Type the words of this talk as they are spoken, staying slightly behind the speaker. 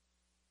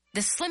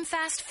The Slim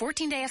Fast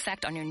 14-day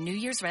effect on your New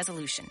Year's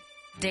resolution.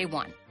 Day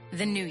 1,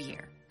 the new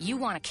year. You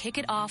want to kick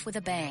it off with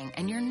a bang,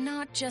 and you're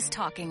not just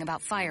talking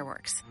about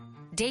fireworks.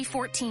 Day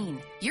 14,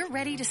 you're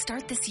ready to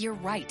start this year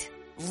right,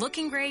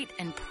 looking great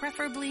and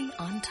preferably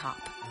on top.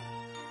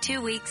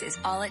 2 weeks is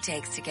all it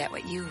takes to get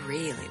what you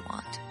really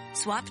want.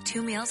 Swap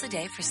 2 meals a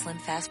day for Slim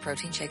Fast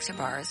protein shakes or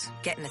bars,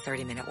 get in a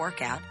 30-minute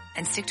workout,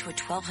 and stick to a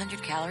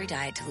 1,200-calorie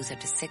diet to lose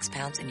up to 6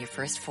 pounds in your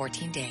first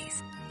 14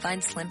 days.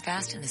 Find Slim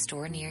Fast in a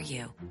store near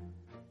you.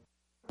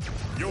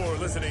 You're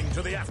listening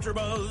to the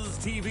AfterBuzz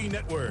TV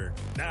Network.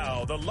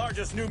 Now, the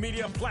largest new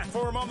media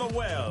platform on the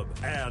web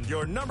and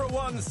your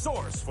 #1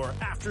 source for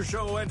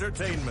after-show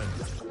entertainment.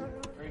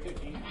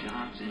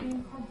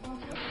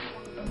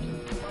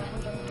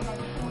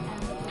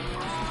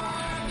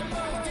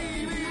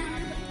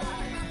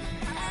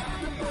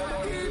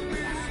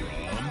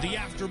 The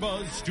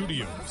AfterBuzz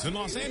Studios in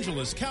Los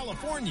Angeles,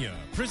 California.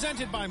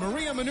 Presented by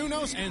Maria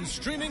Menounos and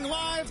streaming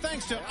live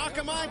thanks to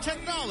Akamai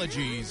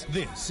Technologies.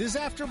 This is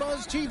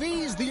AfterBuzz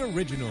TV's The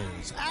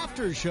Originals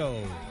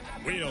AfterShow.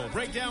 We'll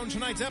break down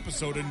tonight's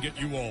episode and get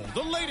you all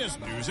the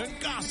latest news and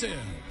gossip.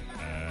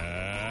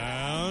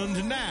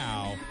 And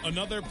now,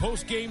 another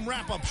post-game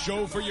wrap-up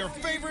show for your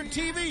favorite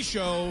TV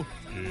show.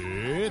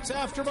 It's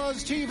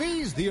AfterBuzz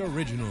TV's The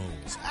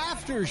Originals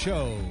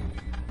AfterShow.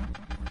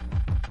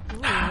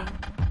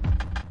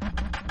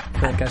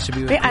 I think I should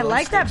be with I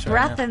like that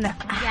breath right in the...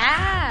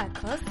 Yeah,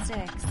 glow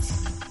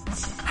sticks.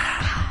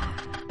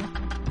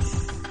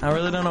 I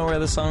really don't know where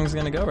the song's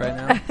going to go right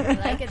now. I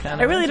like it.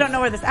 I really don't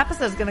know where this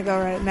episode's going to go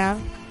right now.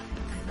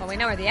 Well, we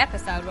know where the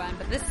episode went,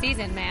 but this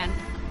season, man.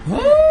 Woo!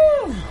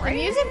 The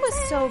music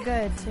was so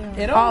good, too.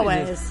 It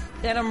always is.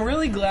 And I'm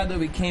really glad that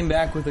we came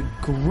back with a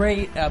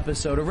great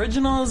episode.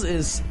 Originals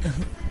is...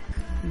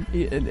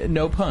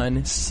 no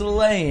pun,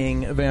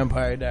 slaying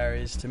Vampire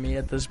Diaries to me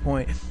at this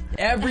point.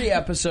 Every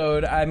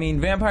episode, I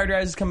mean, Vampire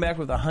Diaries has come back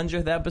with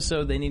 100th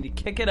episode. They need to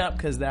kick it up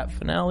because that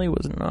finale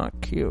was not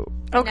cute.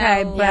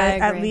 Okay, No, but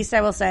yeah, at least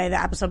I will say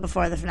the episode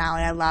before the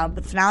finale I loved,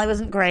 but the finale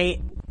wasn't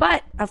great.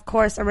 But, of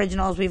course,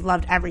 Originals, we've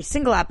loved every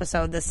single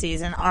episode this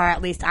season, or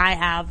at least I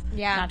have.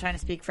 Yeah. I'm not trying to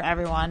speak for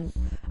everyone.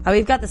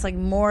 We've got this, like,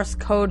 Morse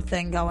code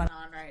thing going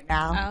on right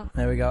now. Oh.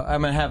 There we go.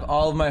 I'm going to have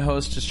all of my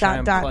hosts just try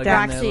and plug in dash, their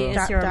Actually,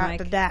 little... it's your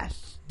mic. dash.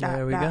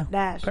 There we go.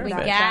 Dash, Perfect.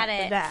 We got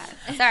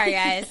it. Sorry,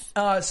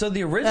 guys. So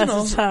the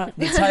originals,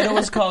 the title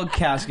was called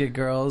Casket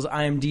Girls.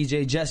 I am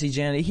DJ Jesse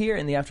Janet here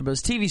in the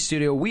AfterBuzz TV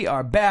studio. We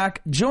are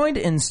back, joined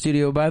in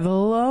studio by the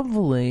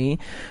lovely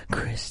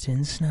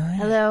Kristen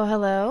Snyder. Hello,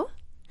 hello.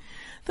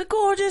 The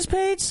gorgeous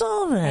Paige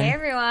Sullivan. Hey,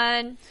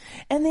 everyone.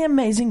 And the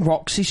amazing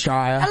Roxy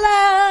Shire.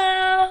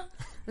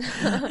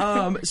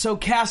 Hello. So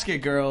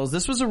Casket Girls,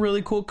 this was a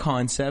really cool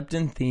concept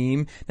and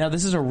theme. Now,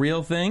 this is a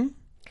real thing?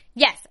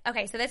 Yes.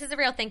 Okay, so this is a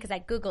real thing because I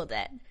Googled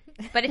it.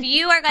 But if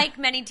you are like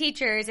many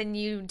teachers and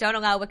you don't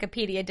allow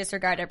Wikipedia,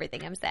 disregard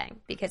everything I'm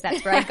saying because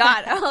that's where I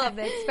got all of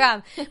this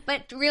from.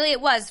 But really it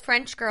was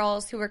French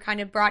girls who were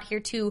kind of brought here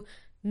to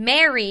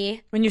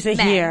marry When you say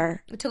men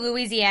here. to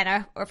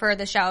Louisiana, or for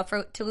the show,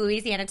 to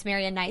Louisiana to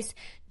marry a nice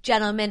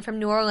gentleman from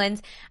New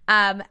Orleans.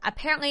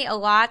 Apparently a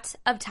lot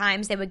of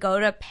times they would go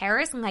to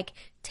Paris and like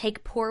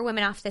take poor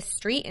women off the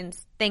street and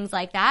things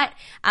like that.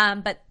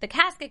 But the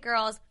Casket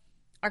Girls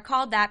are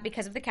called that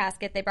because of the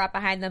casket they brought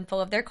behind them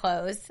full of their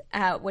clothes,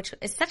 which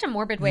is such a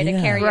morbid way to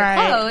carry your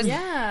clothes.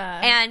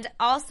 Yeah. And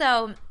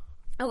also,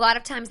 a lot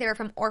of times they were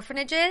from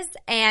orphanages,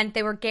 and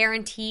they were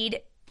guaranteed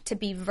to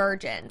be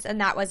virgins,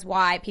 and that was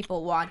why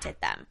people wanted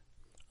them.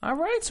 All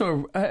right,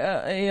 so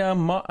a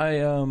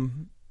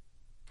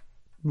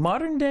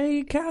modern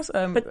day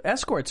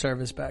escort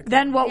service back then.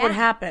 Then what would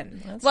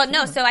happen?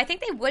 No, so I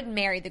think they would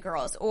marry the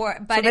girls,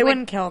 but So they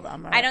wouldn't kill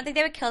them, right? I don't think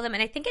they would kill them,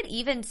 and I think it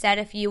even said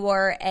if you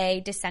were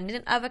a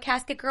descendant of a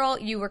casket girl,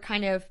 you were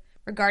kind of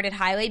regarded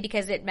highly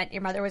because it meant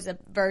your mother was a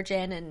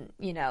virgin, and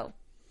you know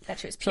that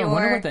she was pure. So I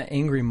wonder what the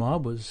angry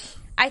mob was.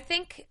 I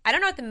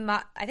don't know what the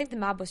mob. I think the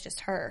mob was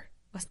just her.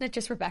 Wasn't it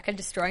just Rebecca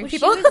destroying She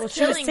people? was she was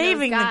killing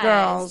saving those the guys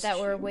girls. that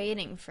were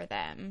waiting for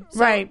them. So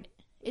Right.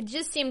 It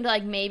just seemed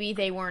like maybe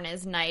they weren't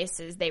as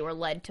nice as they were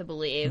led to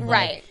believe.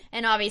 Right.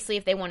 And obviously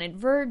if they wanted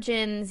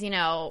virgins, you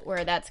know,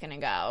 where that's going to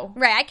go.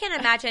 Right, I can't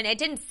imagine. It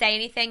didn't say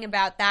anything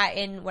about that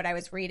in what I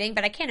was reading,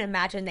 but I can't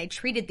imagine they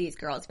treated these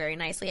girls very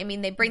nicely. I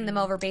mean, they bring them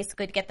over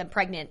basically to get them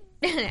pregnant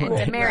and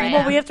to marry them.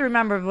 Well, we have to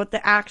remember what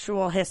the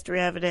actual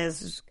history of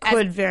it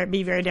could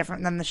be very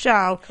different than the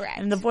show. Correct.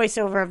 In the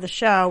voiceover of the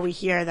show, we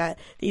hear that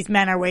these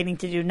men are waiting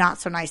to do not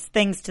so nice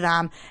things to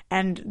them.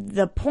 And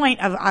the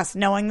point of us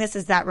knowing this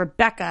is that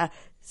Rebecca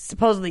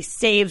supposedly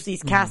saves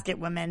these casket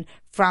women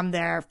from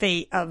their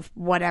fate of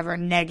whatever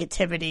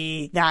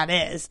negativity that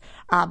is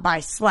by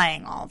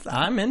slaying all of them.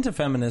 I'm into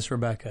feminist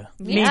Rebecca.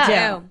 Me too.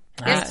 too.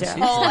 This She's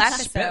whole a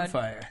episode.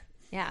 Spitfire.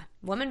 Yeah,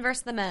 woman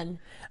versus the men.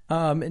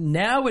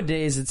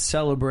 Nowadays, it's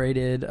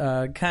celebrated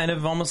kind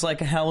of almost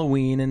like a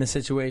Halloween in a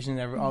situation.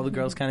 All the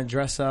girls kind of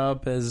dress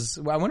up as...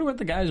 Well, I wonder what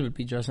the guys would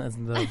be dressing as.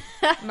 The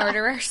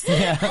Murderers.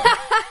 Yeah.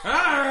 All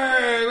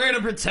right, we're going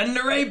to pretend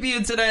to rape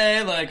you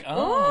today. Like,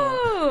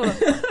 oh.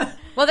 Ooh.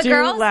 Well, the Do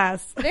girls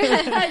less.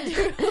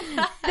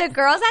 the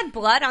girls had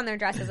blood on their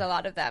dresses, a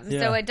lot of them. Yeah.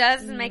 So it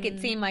does make it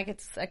seem like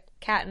it's a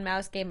cat and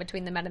mouse game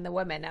between the men and the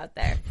women out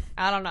there.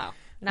 I don't know.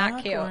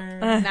 Not cute.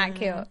 Not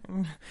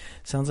cute.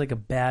 Sounds like a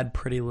bad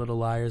Pretty Little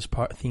Liars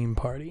theme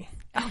party.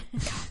 Oh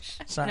gosh.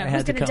 Sorry, No, I who's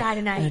had to gonna come. die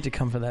tonight? I had to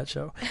come for that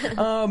show.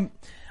 All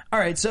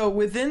right, so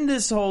within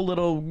this whole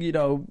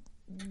little,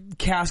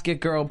 casket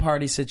girl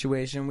party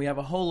situation, we have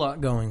a whole lot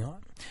going on.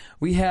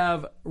 We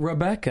have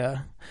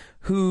Rebecca,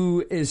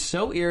 who is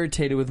so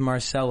irritated with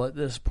Marcel at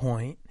this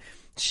point.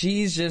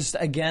 She's just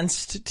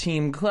against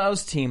Team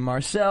Klaus, Team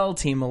Marcel,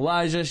 Team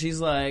Elijah.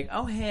 She's like,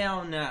 oh,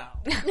 hell no.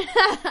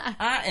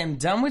 I am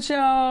done with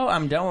y'all.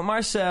 I'm done with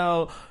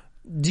Marcel.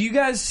 Do you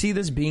guys see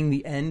this being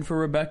the end for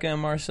Rebecca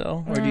and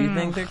Marcel? Or do you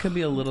think there could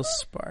be a little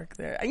spark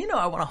there? I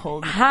want to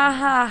hold... Ha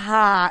ha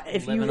ha.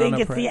 If you Living think on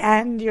a it's the prayer.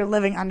 end, you're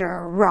living under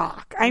a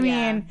rock. I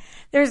mean,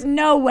 there's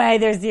no way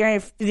there's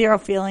zero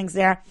feelings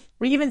there.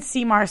 We even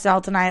see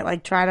Marcel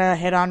tonight, try to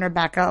hit on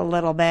Rebecca a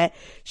little bit.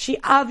 She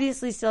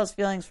obviously still has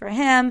feelings for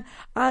him.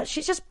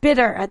 She's just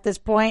bitter at this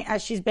point,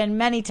 as she's been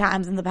many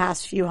times in the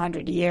past few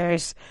hundred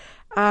years.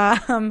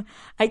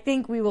 I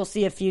think we will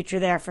see a future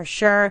there for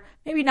sure.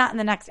 Maybe not in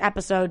the next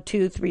episode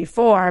 2, 3,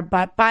 4,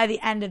 but by the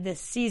end of this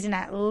season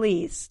at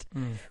least,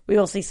 we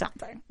will see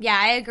something. Yeah,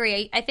 I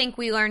agree. I think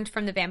we learned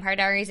from the Vampire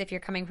Diaries, if you're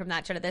coming from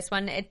that show to this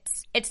one,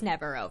 it's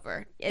never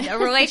over. A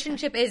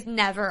relationship is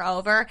never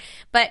over.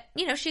 But,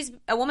 she's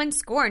a woman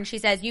scorned. She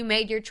says, you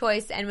made your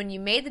choice, and when you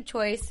made the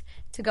choice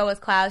to go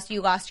with Klaus,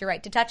 you lost your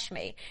right to touch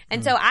me.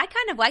 And so I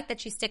kind of like that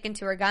she's sticking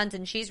to her guns,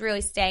 and she's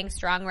really staying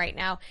strong right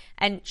now.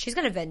 And she's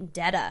got a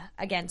vendetta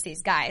against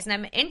these guys. And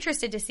I'm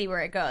interested to see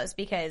where it goes,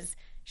 because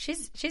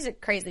she's a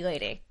crazy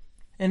lady.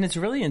 And it's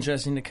really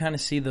interesting to kind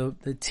of see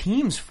the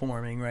teams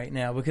forming right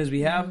now, because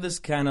we have this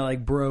kind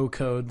of bro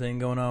code thing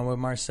going on with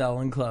Marcel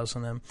and Klaus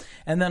and them.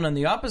 And then on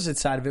the opposite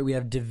side of it, we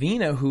have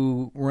Davina,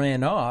 who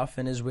ran off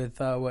and is with,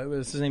 what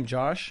was his name,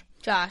 Josh?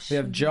 Josh. We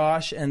have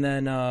Josh and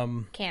then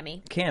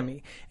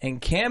Cammy.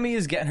 And Cammy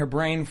is getting her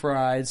brain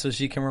fried so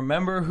she can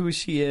remember who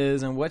she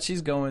is and what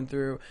she's going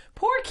through.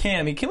 Poor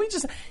Cammy. Can we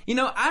just...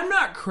 I'm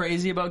not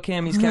crazy about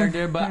Cammy's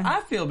character, but I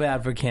feel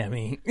bad for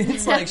Cammy.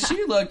 It's like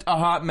she looked a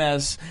hot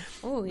mess.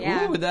 Oh,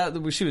 yeah.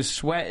 Ooh, she was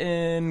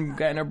sweating,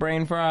 getting her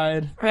brain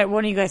fried. Right,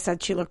 one of you guys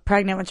said she looked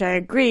pregnant, which I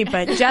agree.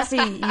 But Jesse,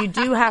 you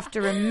do have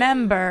to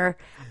remember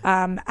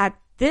at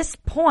this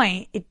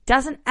point, it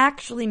doesn't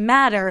actually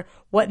matter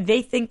what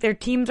they think their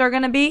teams are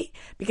going to be,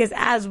 because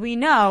as we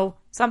know,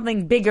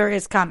 something bigger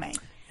is coming.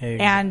 Exactly.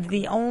 And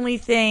the only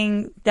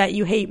thing that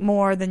you hate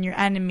more than your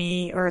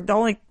enemy, or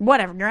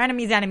your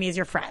enemy's enemy is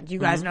your friend. You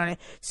guys know it.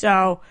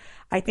 So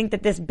I think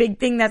that this big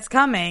thing that's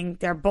coming,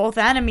 they're both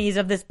enemies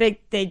of this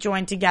they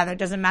join together. It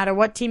doesn't matter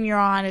what team you're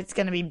on, it's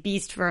going to be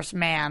beast versus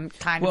man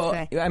kind of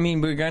thing. I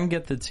mean, we're going to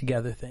get the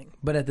together thing.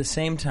 But at the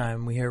same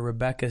time, we hear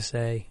Rebecca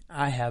say,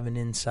 I have an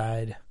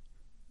inside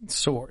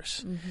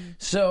source.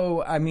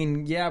 So, I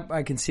mean, yeah,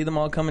 I can see them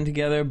all coming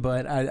together,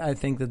 but I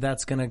think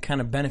that's going to kind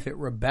of benefit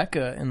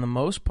Rebecca in the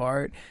most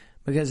part,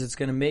 because it's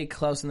going to make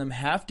Klaus and them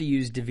have to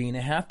use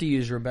Davina, have to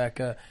use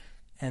Rebecca,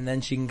 and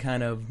then she can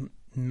kind of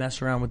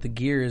mess around with the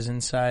gears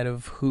inside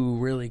of who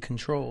really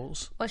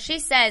controls. Well, she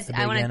says,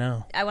 I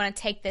want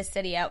to take this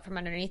city out from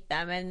underneath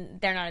them,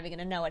 and they're not even going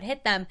to know it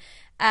hit them.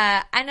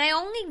 And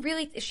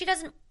she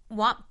doesn't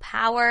want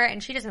power,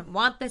 and she doesn't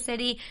want the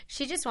city.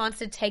 She just wants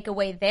to take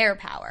away their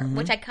power,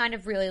 which I kind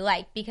of really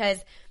like,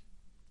 because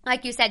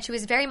like you said, she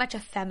was very much a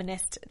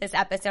feminist this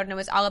episode, and it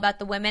was all about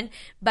the women.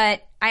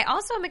 But I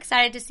also am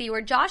excited to see where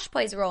Josh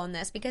plays a role in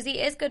this, because he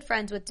is good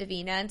friends with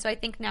Davina, and so I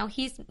think now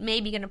he's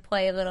maybe going to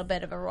play a little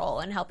bit of a role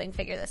in helping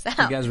figure this out.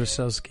 You guys were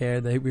so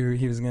scared that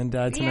he was going to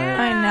die tonight.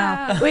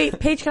 Yeah. I know. Wait,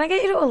 Paige, can I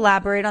get you to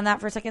elaborate on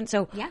that for a second?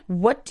 So,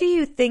 what do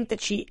you think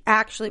that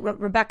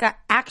Rebecca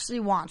actually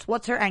wants?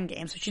 What's her end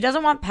game? So she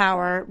doesn't want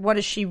power. What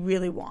does she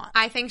really want?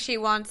 I think she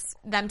wants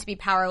them to be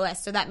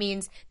powerless. So that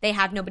means they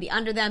have nobody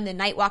under them. The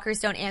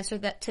Nightwalkers don't answer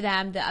to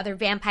them. The other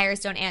vampires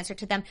don't answer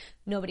to them.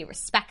 Nobody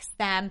respects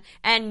them.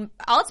 And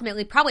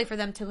ultimately, probably for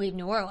them to leave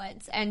New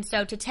Orleans. And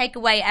so to take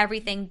away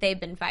everything they've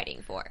been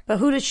fighting for. But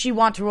who does she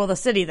want to rule the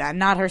city then?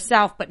 Not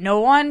herself, but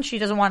no one? She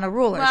doesn't want a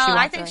ruler. Well,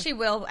 I think she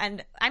will.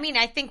 And I mean,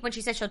 I think when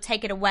she says she'll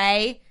take it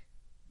away,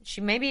 she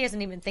maybe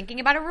isn't even thinking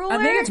about a ruler.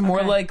 I think it's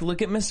more like,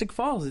 look at Mystic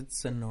Falls.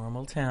 It's a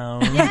normal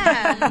town.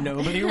 Yeah.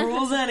 Nobody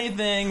rules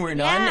anything. We're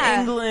not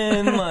in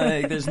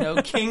England. There's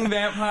no king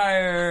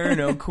vampire,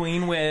 no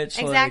queen witch.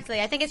 Exactly.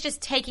 I think it's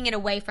just taking it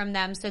away from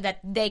them so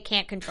that they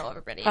can't control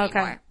everybody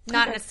anymore.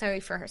 Not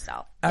necessarily for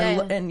herself. go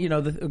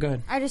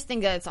ahead. I just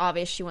think that it's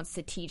obvious she wants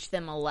to teach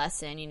them a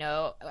lesson.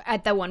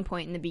 At that one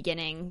point in the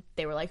beginning,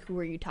 they were like, who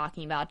are you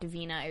talking about,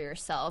 Davina or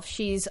yourself?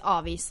 She's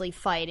obviously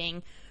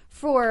fighting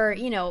for,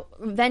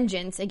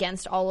 vengeance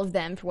against all of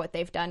them for what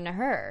they've done to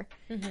her.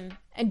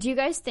 And do you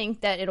guys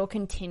think that it'll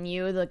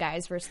continue, the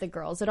guys versus the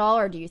girls at all,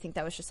 or do you think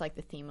that was just like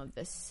the theme of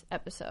this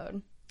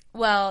episode?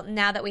 Well,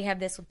 now that we have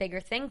this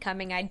bigger thing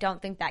coming, I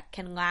don't think that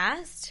can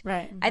last.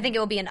 Right. I think it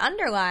will be an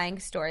underlying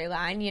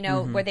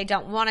storyline, where they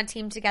don't want to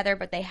team together,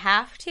 but they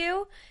have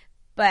to.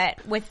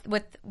 But with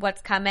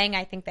what's coming,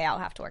 I think they all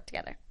have to work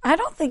together. I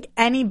don't think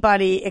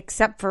anybody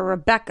except for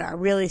Rebecca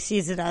really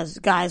sees it as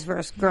guys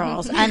versus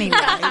girls anyway.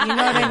 You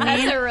know what I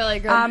mean? That's a really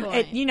good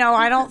point.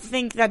 I don't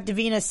think that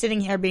Davina's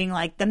sitting here being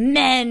like the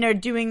men are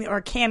doing,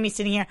 or Cammie's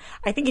sitting here.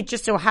 I think it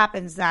just so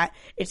happens that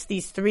it's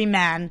these three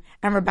men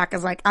and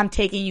Rebecca's like, I'm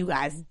taking you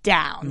guys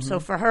down. So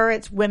for her,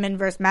 it's women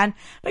versus men.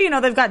 But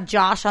they've got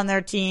Josh on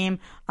their team.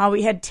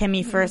 We had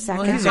Timmy for a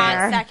second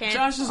there.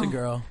 Josh is a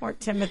girl. Or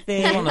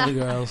Timothy. One of the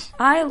girls.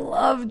 I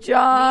love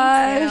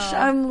Josh.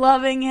 I'm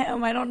loving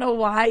him. I don't know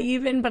why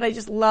even, but I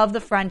just love the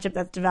friendship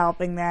that's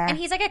developing there. And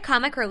he's like a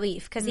comic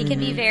relief because he can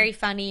be very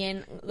funny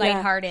and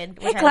lighthearted.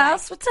 Hey,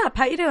 Klaus, what's up?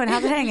 How you doing?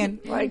 How's it hanging?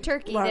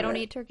 Turkey. They don't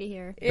eat turkey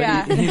here.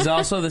 Yeah. He's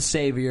also the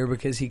savior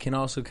because he can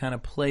also kind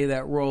of play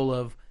that role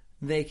of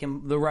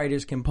the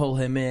writers can pull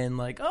him in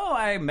like, oh,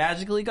 I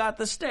magically got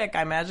the stick.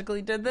 I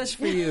magically did this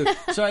for you.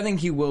 So I think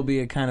he will be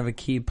a kind of a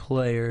key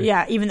player.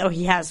 Yeah, even though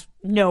he has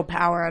no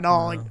power at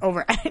all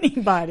over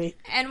anybody.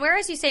 And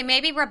whereas you say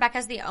maybe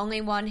Rebecca's the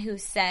only one who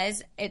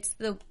says it's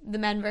the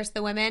men versus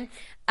the women,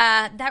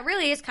 that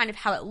really is kind of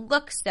how it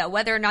looks, though,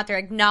 whether or not they're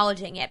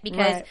acknowledging it.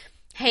 Because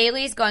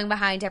Haley's going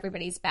behind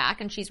everybody's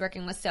back, and she's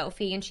working with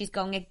Sophie, and she's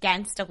going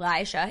against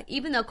Elijah.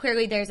 Even though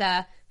clearly there's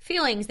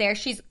feelings there,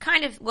 she's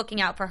kind of looking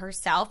out for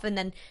herself. And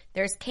then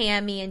there's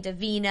Cammie and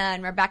Davina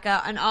and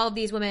Rebecca, and all of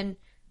these women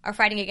are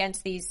fighting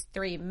against these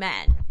three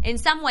men in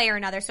some way or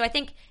another. So I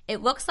think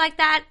it looks like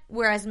that,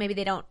 whereas maybe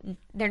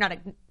they're not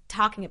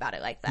talking about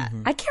it like that.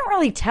 I can't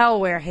really tell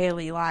where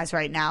Haley lies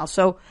right now.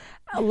 So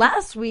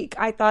last week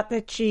I thought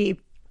that she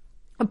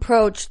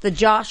approached the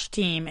Josh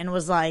team and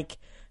was like,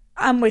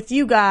 I'm with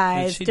you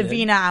guys.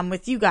 Davina, I'm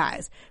with you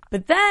guys.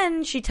 But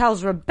then she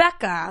tells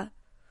Rebecca,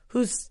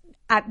 who's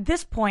at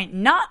this point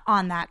not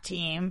on that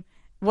team,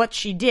 what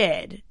she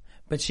did.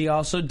 But she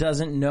also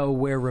doesn't know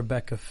where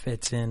Rebecca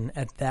fits in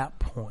at that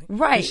point.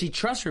 Right. She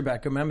trusts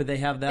Rebecca. Remember, they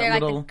have that They're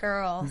little like the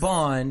girls.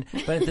 bond.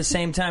 But at the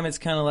same time, it's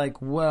kind of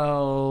like,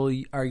 well,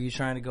 are you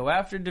trying to go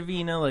after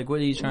Davina? Like,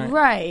 what are you trying?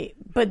 Right.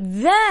 But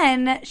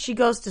then she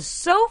goes to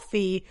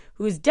Sophie,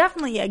 who is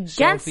definitely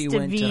against Sophie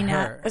went to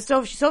her.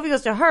 Davina. Sophie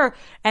goes to her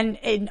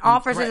and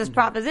offers her this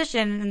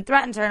proposition and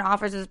threatens her and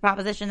offers her this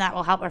proposition that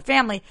will help her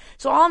family.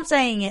 So all I'm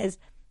saying is,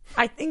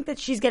 I think that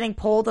she's getting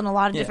pulled in a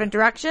lot of different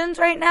directions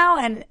right now,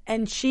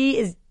 and she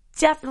is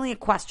definitely a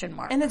question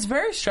mark. And it's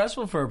very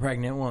stressful for a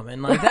pregnant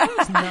woman. Like, that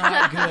was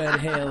not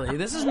good, Haley.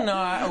 This is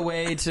not a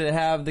way to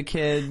have the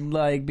kid,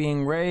 like,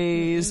 being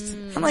raised.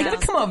 I'm like,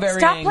 come on, very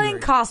stop angry. playing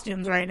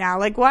costumes right now.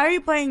 Like, why are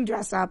you playing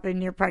dress up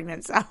in your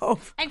pregnant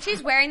self? And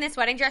she's wearing this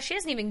wedding dress. She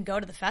doesn't even go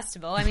to the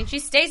festival. I mean, she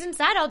stays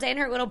inside all day in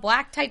her little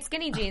black, tight,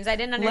 skinny jeans. I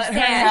didn't understand.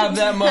 Let her have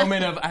that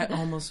moment of, I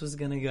almost was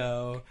going to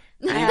go.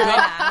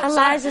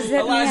 Elijah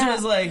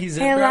was like, he's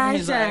in breath,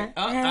 he's like,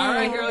 all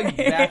right, girl,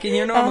 back in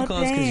your normal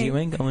clothes because you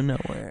ain't going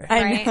nowhere.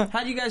 Right?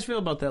 How do you guys feel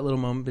about that little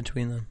moment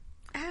between them?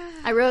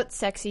 I wrote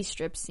sexy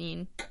strip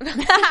scene.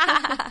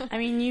 I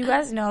mean, you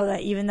guys know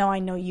that even though I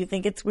know you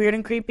think it's weird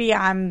and creepy,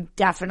 I'm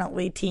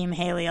definitely team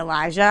Haley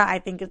Elijah. I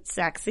think it's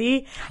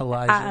sexy.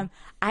 Elijah.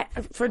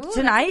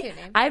 Tonight,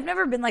 I've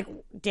never been like,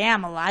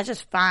 damn,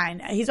 Elijah's fine.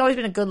 He's always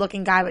been a good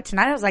looking guy, but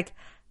tonight I was like,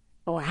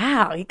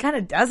 wow, he kind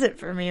of does it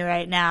for me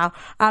right now.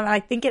 I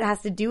think it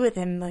has to do with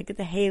him, like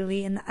the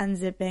Haley and the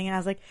unzipping. And I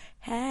was like,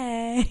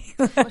 hey.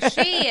 Well,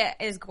 she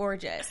is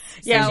gorgeous.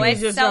 Yeah, so she's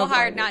it's just so so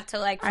hard gorgeous. not to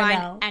like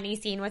find any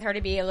scene with her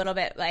to be a little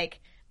bit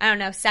like, I don't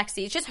know,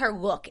 sexy. It's just her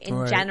look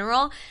in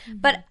general. Mm-hmm.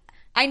 But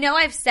I know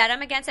I've said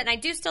I'm against it, and I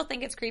do still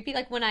think it's creepy.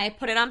 Like when I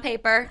put it on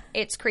paper,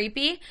 it's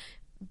creepy.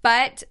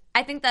 But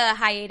I think the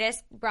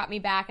hiatus brought me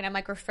back, and I'm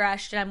like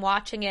refreshed, and I'm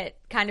watching it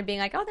kind of being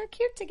like, oh, they're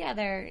cute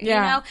together, you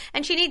know?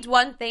 And she needs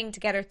one thing to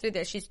get her through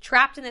this. She's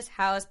trapped in this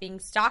house being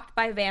stalked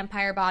by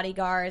vampire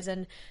bodyguards,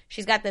 and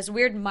she's got this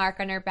weird mark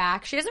on her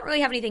back. She doesn't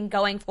really have anything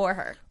going for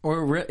her.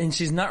 And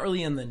she's not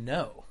really in the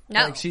know.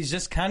 No. Like, she's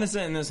just kind of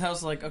sitting in this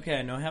house like, okay,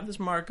 I know I have this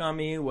mark on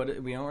me.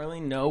 We don't really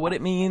know what it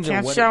means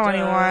Can't or what show it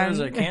does.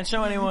 anyone. Or can't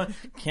show anyone.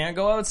 Can't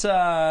go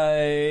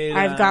outside.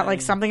 I've got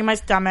like something in my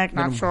stomach,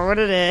 not sure what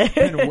it is.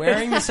 Been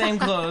wearing the same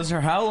clothes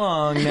for how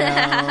long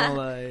now?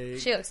 Like,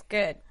 She looks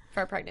good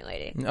for a pregnant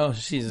lady. oh,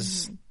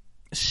 she's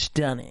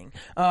stunning.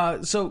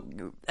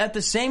 So at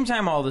the same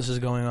time all this is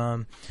going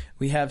on,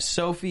 we have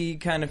Sophie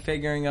kind of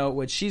figuring out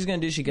what she's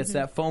going to do. She gets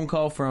that phone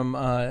call from,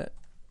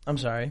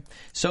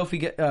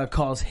 Sophie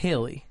calls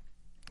Haley.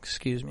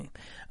 Excuse me.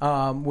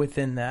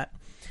 Within that.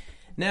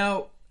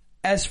 Now,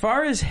 as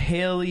far as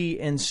Haley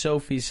and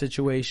Sophie's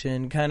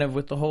situation, kind of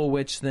with the whole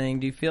witch thing,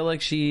 do you feel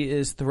like she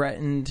is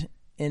threatened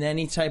in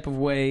any type of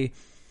way?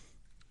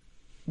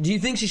 Do you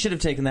think she should have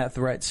taken that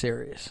threat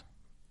serious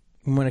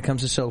when it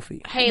comes to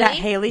Sophie? That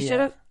Haley should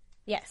have?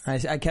 Yes.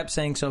 I kept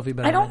saying Sophie,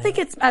 but I don't think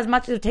it's as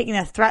much of taking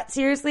a threat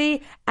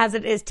seriously as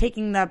it is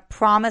taking the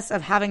promise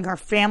of having her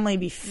family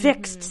be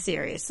fixed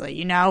seriously,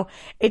 you know?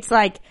 It's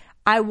like,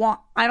 I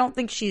don't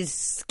think she's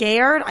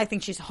scared. I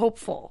think she's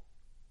hopeful.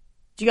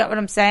 Do you get what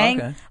I'm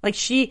saying? Okay. Like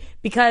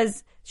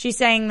because she's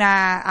saying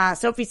that,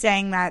 Sophie's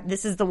saying that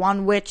this is the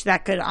one witch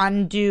that could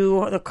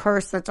undo the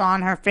curse that's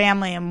on her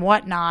family and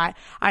whatnot.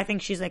 I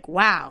think she's like,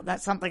 wow,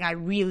 that's something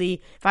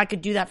if I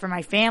could do that for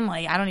my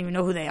family, I don't even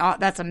know who they are.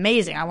 That's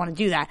amazing. I want to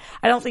do that.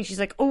 I don't think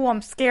she's like, oh,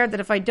 I'm scared that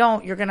if I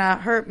don't, you're going to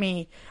hurt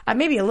me.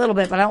 Maybe a little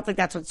bit, but I don't think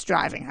that's what's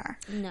driving her.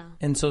 No.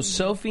 And so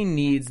Sophie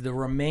needs the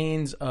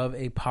remains of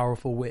a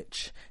powerful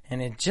witch. And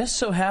it just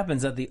so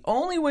happens that the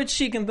only witch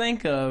she can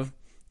think of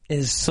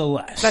is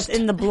Celeste. That's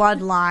in the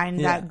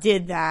bloodline that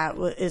did that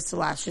is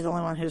Celeste. She's the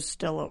only one who's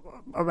still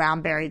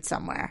around, buried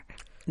somewhere.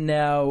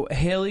 Now,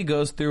 Haley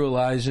goes through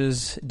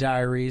Elijah's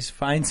diaries,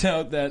 finds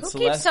out that Who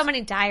Celeste... keeps so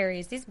many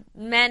diaries? These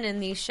men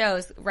in these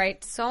shows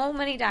write so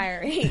many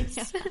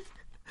diaries.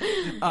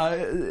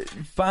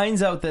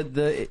 finds out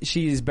that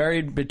she's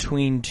buried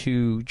between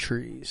two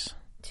trees.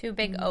 Two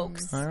big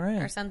oaks All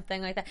right. or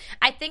something like that.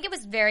 I think it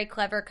was very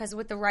clever because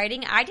with the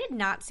writing, I did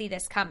not see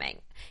this coming.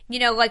 You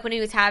know, like when he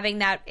was having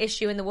that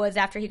issue in the woods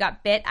after he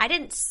got bit, I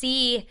didn't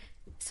see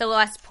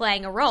Celeste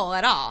playing a role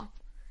at all.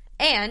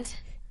 And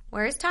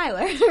where's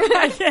Tyler?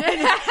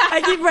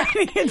 I keep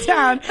writing it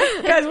down.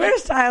 Guys,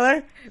 where's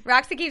Tyler?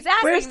 Roxy keeps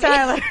asking Where's me.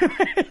 Tyler?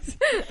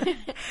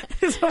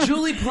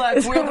 Julie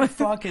Platt, where the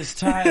fuck is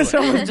Tyler? This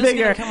one was Just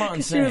bigger. gonna come out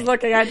and She say. was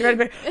looking. I tried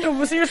to be. No,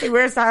 but seriously,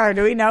 where's Tyler?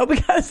 Do we know?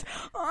 Because,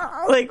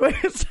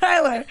 where's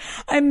Tyler?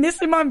 I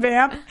miss him on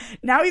Vamp.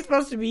 Now he's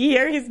supposed to be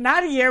here. He's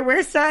not here.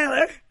 Where's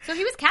Tyler? So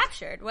he was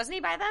captured, wasn't he,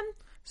 by them?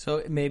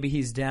 So maybe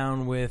he's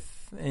down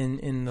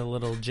in the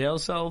little jail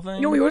cell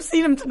thing? No, we were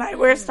seeing him tonight.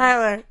 Where's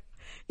Tyler?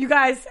 You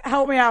guys,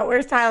 help me out.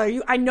 Where's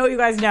Tyler? I know you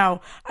guys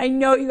know. I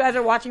know you guys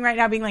are watching right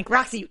now being like,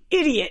 Roxy, you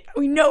idiot.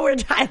 We know where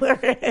Tyler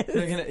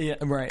is. Yeah,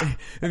 right.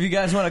 If you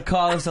guys want to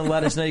call us and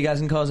let us know, you guys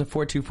can call us at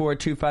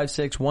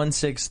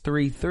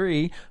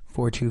 424-256-1633.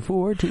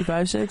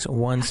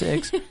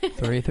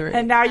 424-256-1633.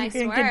 And now you Nice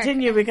can work.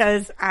 continue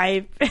because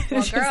I...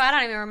 Well, girl, I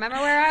don't even remember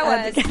where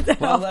I was.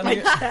 Well, let me...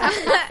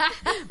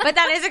 But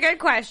that is a good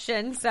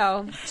question,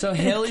 so... So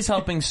Haley's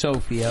helping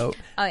Sophie out.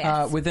 Oh,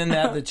 yes. Within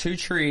that, the two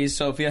trees,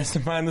 Sophie has to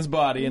find this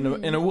body in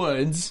a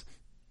woods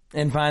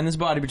and find this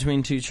body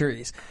between two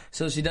trees.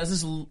 So she does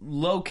this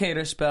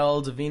locator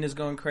spell. Davina's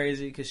going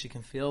crazy because she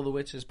can feel the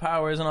witch's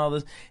powers and all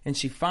this. And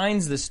she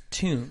finds this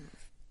tomb.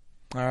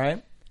 All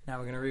right? Now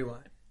we're going to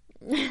rewind.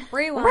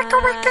 Rewind.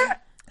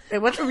 Wait,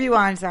 what's a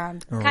rewind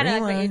sound? Kind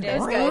of like what you did. It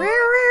was good.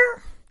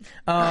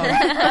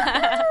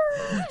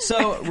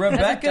 So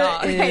Rebecca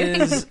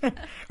is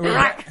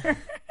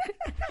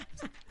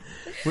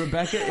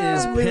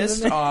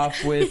pissed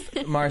off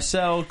with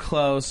Marcel,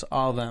 Klaus,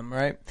 all them,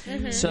 right?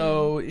 Mm-hmm.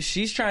 So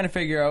she's trying to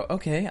figure out,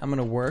 okay, I'm going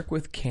to work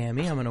with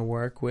Cammie, I'm going to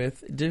work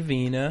with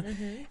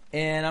Davina,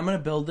 and I'm going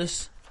to build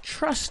this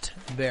trust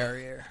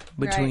barrier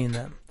between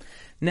them.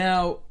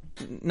 Now,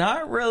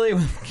 not really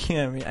with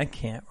Cammie. I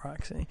can't,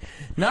 Roxy.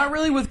 Not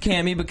really with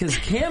Cammie because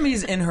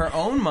Cammie's in her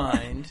own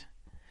mind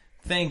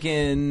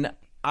thinking,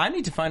 I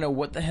need to find out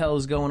what the hell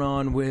is going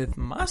on with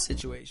my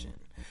situation.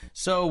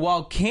 So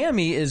while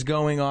Cammie is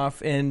going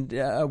off and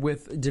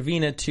with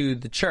Davina to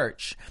the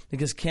church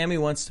because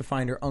Cammie wants to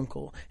find her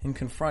uncle and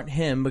confront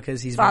him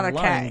because he's Father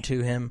been lying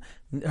K. to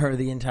her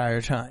the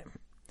entire time.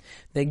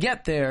 They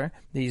get there,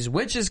 these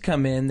witches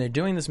come in, they're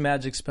doing this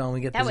magic spell, and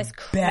we get That this was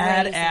crazy.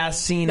 badass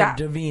scene of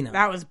Davina.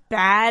 That was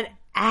badass.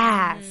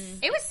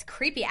 It was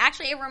creepy.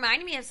 Actually, it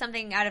reminded me of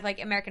something out of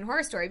like American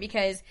Horror Story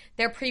because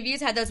their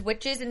previews had those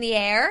witches in the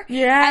air.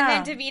 Yeah.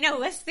 And then Davina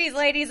lifts these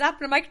ladies up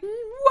and I'm like,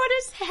 what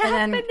is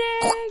happening?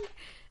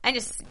 And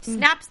just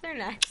snaps their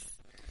necks.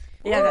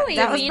 Yeah, that was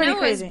pretty Davina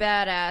was crazy.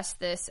 badass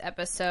this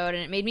episode,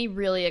 and it made me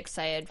really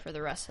excited for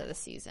the rest of the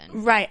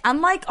season. Right.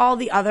 Unlike all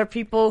the other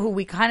people who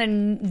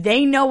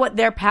they know what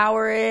their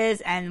power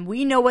is and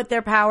we know what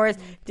their power is,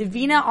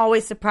 Davina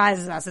always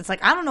surprises us. It's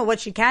like, I don't know what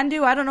she can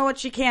do. I don't know what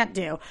she can't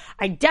do.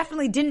 I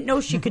definitely didn't know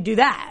she could do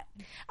that.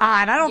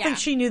 And I don't think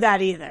she knew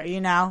that either,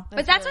 you know?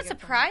 But that's what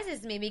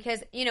surprises me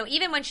because, you know,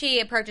 even when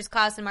she approaches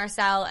Klaus and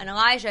Marcel and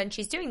Elijah and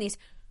she's doing these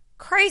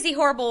crazy,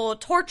 horrible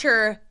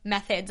torture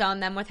methods on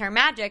them with her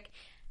magic,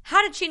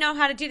 how did she know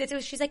how to do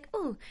this? She's like,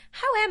 ooh,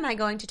 how am I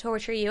going to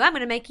torture you? I'm going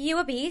to make you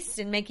a beast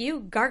and make you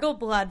gargle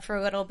blood for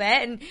a little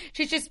bit. And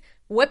she's just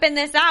whipping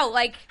this out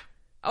like,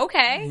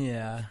 okay.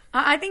 Yeah.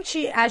 I think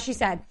as she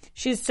said,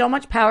 she has so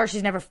much power.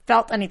 She's never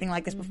felt anything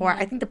like this before.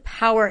 I think the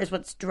power is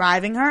what's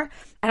driving her.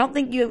 I don't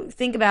think you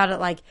think about it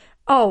like,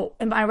 oh,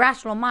 in my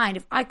rational mind,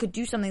 if I could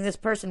do something to this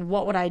person,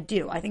 what would I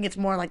do? I think it's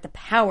more like the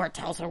power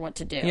tells her what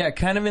to do. Yeah,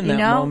 kind of in that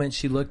know? moment,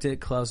 she looked at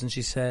Klaus and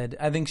she said,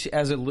 I think she,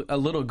 as a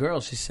little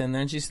girl, she's sitting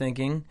there and she's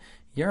thinking,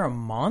 you're a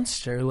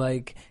monster.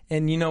 Like,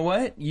 and you know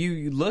what?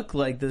 You look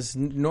like this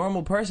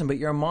normal person, but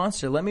you're a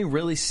monster. Let me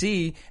really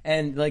see.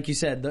 And like you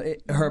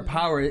said, her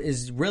power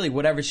is really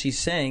whatever she's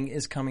saying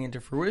is coming into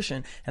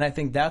fruition. And I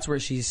think that's where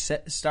she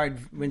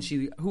started when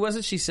who was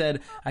it? She said,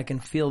 I can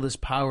feel this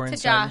power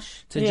inside.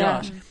 Josh. To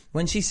Josh.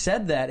 When she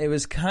said that, it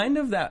was kind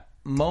of that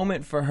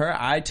moment for her.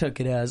 I took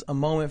it as a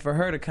moment for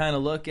her to kind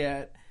of look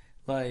at,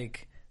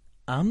 like,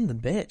 I'm the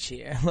bitch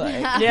here.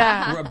 Like,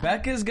 Yeah.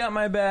 Rebecca's got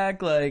my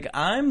back. Like,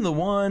 I'm the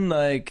one,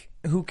 like,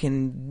 who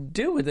can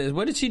do with this.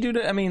 What did she do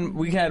to, I mean,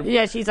 we had...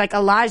 Yeah, she's like,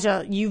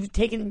 Elijah, you've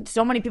taken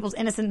so many people's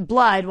innocent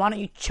blood. Why don't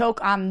you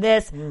choke on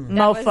this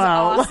mofo?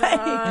 awesome.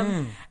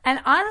 Like, and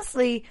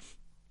honestly,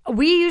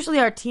 we usually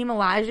are Team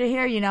Elijah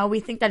here. You know,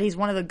 we think that he's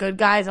one of the good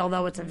guys,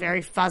 although it's a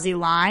very fuzzy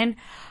line.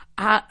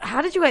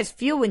 How did you guys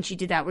feel when she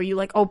did that? Were you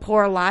like, oh,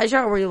 poor Elijah?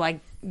 Or were you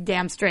like,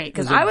 damn straight?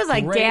 Because I was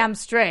like, damn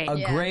straight.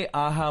 A great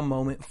aha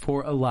moment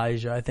for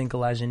Elijah. I think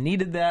Elijah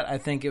needed that. I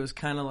think it was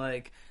kind of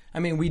like... I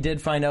mean, we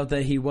did find out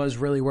that he was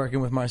really working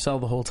with Marcel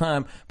the whole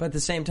time, but at the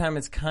same time,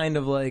 it's kind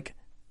of like,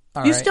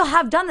 all You right. still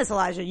have done this,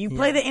 Elijah. You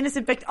play the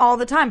innocent victim all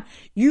the time.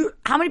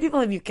 How many people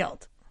have you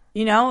killed?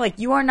 You know, like,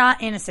 you are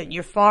not innocent.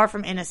 You're far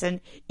from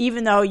innocent,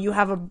 even though you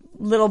have a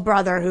little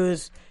brother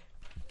who's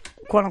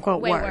quote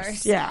unquote Way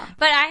worse. Yeah.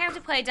 But I have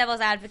to play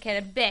devil's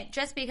advocate a bit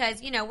just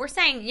because, you know, we're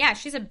saying, yeah,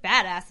 she's a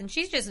badass and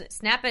she's just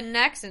snapping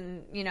necks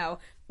and, you know,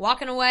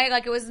 walking away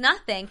like it was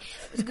nothing.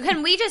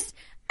 Can we just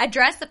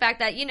address the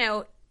fact that, you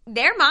know,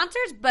 they're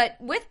monsters, but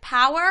with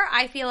power,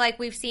 I feel like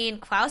we've seen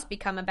Klaus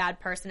become a bad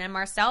person and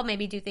Marcel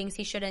maybe do things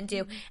he shouldn't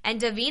do.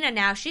 And Davina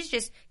now, she's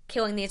just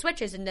killing these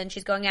witches and then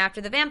she's going after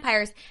the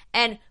vampires.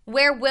 And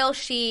where will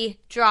she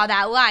draw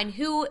that line?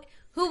 Who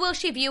will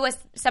she view as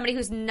somebody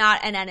who's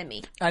not an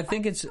enemy? I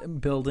think it's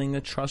building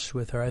a trust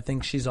with her. I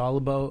think she's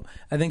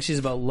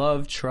about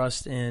love,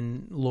 trust,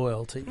 and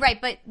loyalty. Right,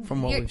 but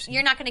from what we've seen.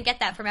 You're not going to get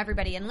that from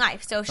everybody in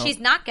life. So if she's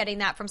not getting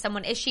that from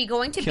someone, is she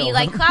going to Kill be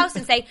like him. Klaus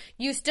and say,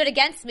 you stood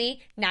against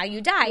me, now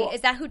you die?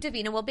 Is that who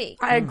Davina will be?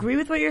 I agree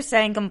with what you're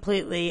saying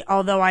completely,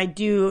 although I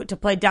do, to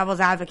play devil's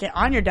advocate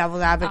on your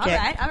devil's advocate,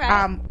 All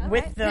right.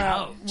 with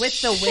the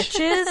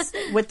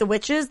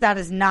witches, that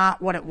is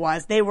not what it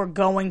was. They were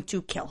going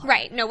to kill her.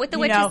 Right, no, with the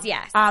You witches, know,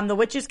 yes. The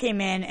witches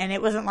came in, and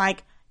it wasn't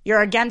like,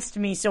 you're against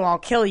me, so I'll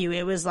kill you.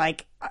 It was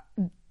like,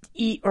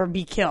 eat or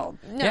be killed.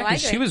 No, Yeah, I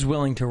because agree. she was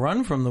willing to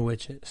run from the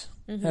witches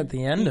at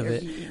the end of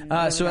it.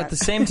 So at the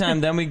same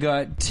time, then we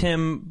got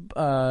Tim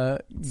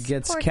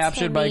gets Poor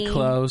captured by Timmy.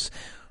 Klaus.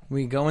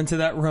 We go into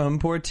that room.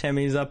 Poor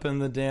Timmy's up in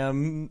the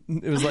damn...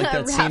 It was like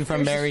that scene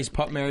from Mary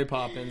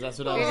Poppins. That's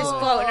what I was You're just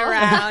like. floating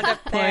around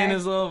up Playing there.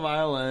 his little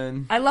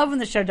violin. I love when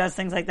the show does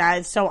things like that.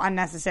 It's so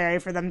unnecessary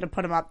for them to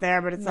put him up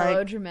there, but it's like...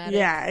 Melodramatic.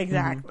 Yeah,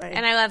 exactly.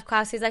 And I love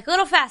Klaus. He's like, a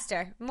little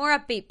faster, more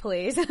upbeat,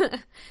 please.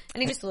 And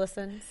he just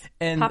listens.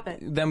 And Pop it.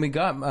 then we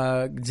got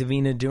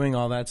Davina doing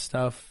all that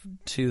stuff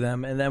to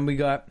them. And then we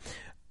got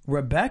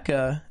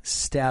Rebecca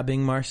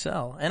stabbing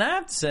Marcel. And I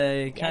have to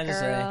say,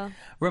 girl.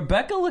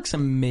 Rebecca looks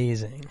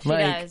amazing. She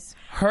does.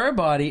 Her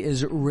body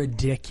is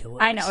ridiculous.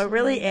 I know, it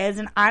really is.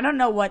 And I don't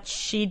know what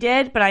she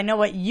did, but I know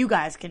what you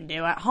guys can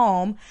do at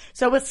home.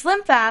 So with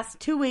Slim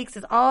Fast, 2 weeks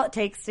is all it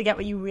takes to get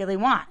what you really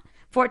want.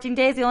 14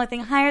 days, the only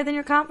thing higher than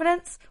your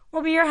confidence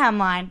will be your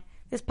hemline.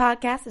 This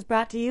podcast is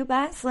brought to you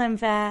by Slim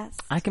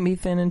Fast. I can be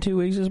thin in 2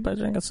 weeks just by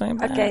drinking the same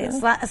thing. Okay,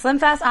 Slim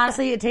Fast,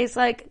 honestly, it tastes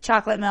like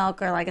chocolate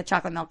milk or like a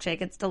chocolate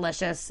milkshake. It's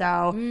delicious.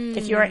 So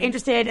if you're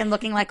interested in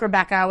looking like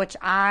Rebecca, which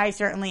I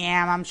certainly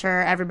am, I'm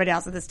sure everybody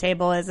else at this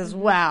table is as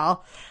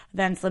well,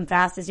 then Slim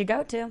Fast is your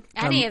go-to.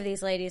 Any of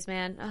these ladies,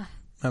 man. Ugh.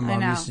 My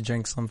mom know. used to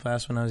drink Slim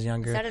Fast when I was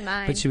younger. So did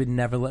mine. But she would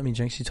never let me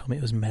drink. She told me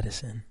it was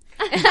medicine.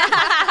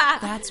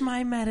 That's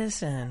my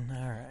medicine.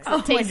 All right.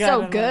 It tastes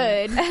so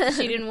good.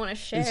 She didn't want to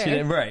share. She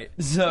did, right.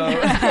 So,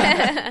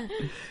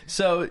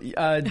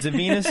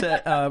 Davina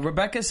said,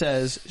 Rebecca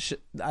says,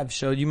 I've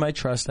showed you my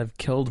trust. I've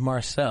killed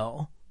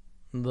Marcel,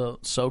 the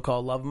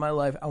so-called love of my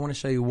life. I want to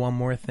show you one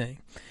more thing.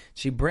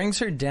 She brings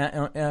her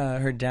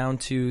down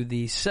to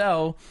the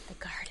cell.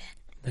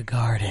 The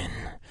garden.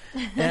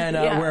 And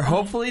where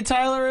hopefully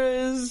Tyler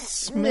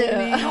is,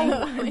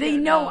 maybe. They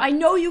know. I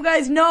know you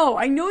guys know.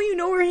 I know you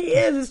know where he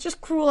is. It's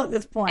just cruel at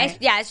this point.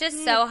 It's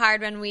just so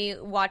hard when we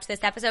watch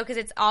this episode because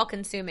it's all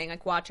consuming,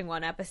 like watching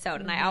one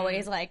episode. And I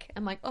always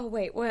I'm like, oh,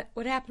 wait, what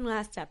happened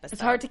last episode?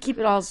 It's hard to keep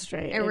it all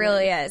straight. It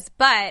really is.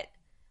 But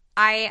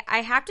I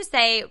have to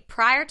say,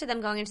 prior to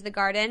them going into the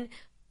garden,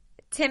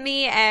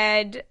 Timmy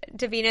and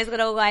Davina's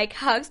little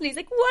hugs, and he's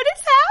like, "What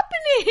is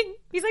happening?"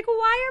 He's like,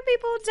 "Why are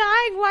people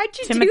dying? Why'd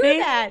you Timothy? do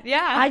that?"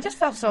 Yeah, I just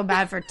felt so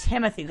bad for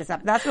Timothy this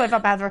episode. That's what I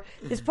felt bad for.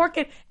 This poor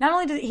kid. Not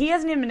only does he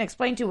hasn't even been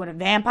explained to what a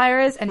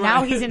vampire is, and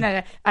now he's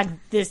in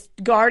this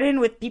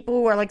garden with people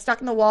who are stuck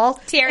in the walls.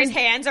 Thierry's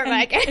hands are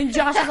and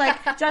Josh is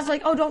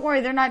like, "Oh, don't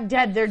worry, they're not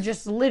dead. They're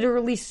just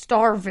literally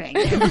starving."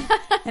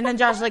 And then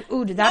Josh is like,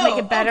 "Ooh, did that make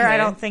it better?" Okay. I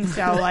don't think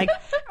so.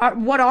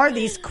 What are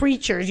these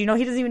creatures? He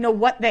doesn't even know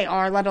what they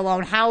are, let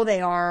alone how they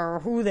are or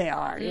who they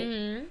are.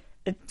 Mm-hmm.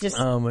 It's just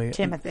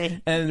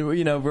Timothy. And,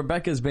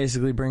 Rebecca's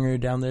basically bringing her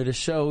down there to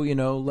show,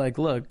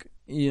 look,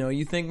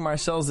 you think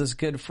Marcel's this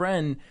good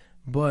friend,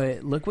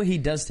 but look what he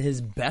does to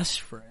his best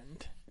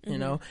friend, you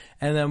know?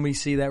 And then we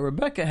see that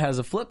Rebecca has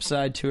a flip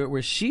side to it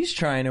where she's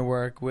trying to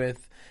work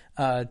with,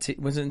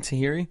 was it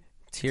Thierry?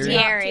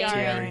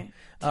 Thierry.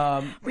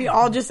 We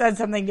all just said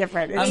something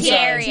different. I'm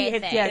Thierry, sorry. I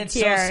think. It's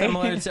so Thierry.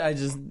 similar to, I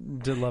just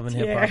did Love and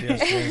Hip Hop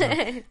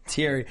yesterday.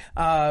 Thierry.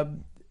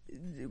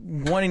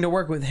 Wanting to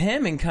work with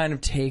him and kind of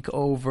take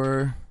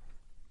over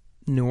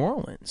New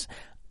Orleans.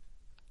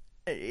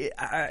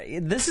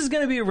 This is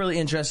going to be a really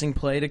interesting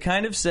play to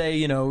kind of say,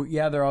 you know,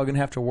 yeah, they're all going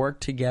to have to work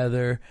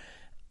together.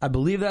 I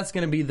believe that's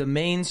going to be the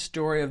main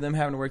story of them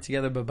having to work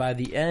together, but by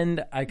the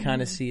end, I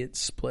kind of see it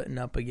splitting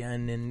up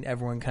again and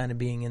everyone kind of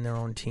being in their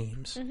own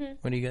teams.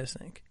 What do you guys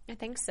think? I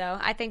think so.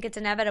 I think it's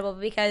inevitable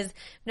because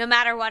no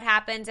matter what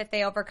happens, if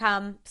they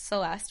overcome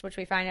Celeste, which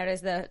we find out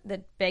is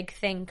the big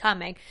thing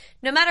coming,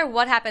 no matter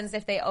what happens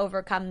if they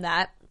overcome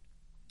that,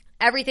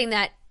 everything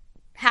that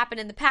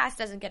happened in the past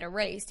doesn't get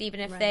erased,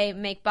 even if they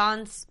make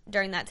bonds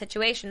during that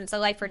situation. It's a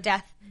life or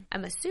death,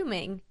 I'm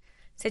assuming,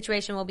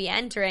 situation we'll be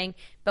entering.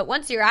 But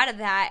once you're out of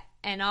that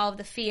and all of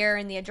the fear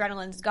and the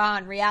adrenaline's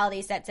gone,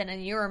 reality sets in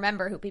and you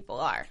remember who people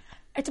are.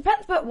 It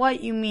depends about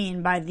what you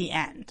mean by the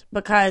end,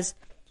 because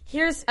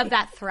here's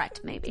that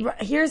threat, maybe.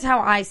 Here's how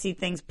I see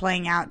things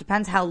playing out.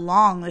 Depends how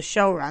long the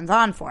show runs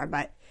on for,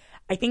 but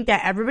I think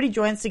that everybody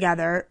joins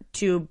together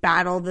to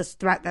battle this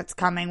threat that's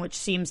coming, which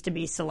seems to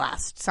be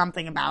Celeste.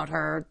 Something about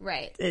her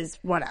is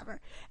whatever.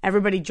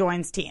 Everybody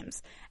joins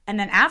teams. And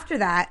then after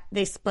that,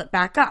 they split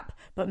back up.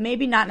 But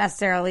maybe not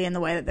necessarily in the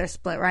way that they're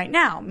split right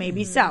now.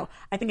 Maybe so.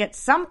 I think at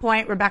some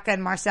point, Rebecca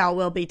and Marcel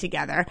will be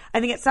together. I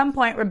think at some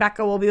point,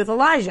 Rebecca will be with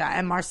Elijah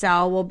and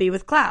Marcel will be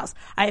with Klaus.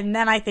 And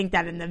then I think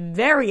that in the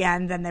very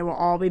end, then they will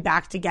all be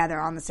back together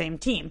on the same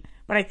team.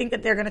 But I think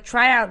that they're going to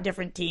try out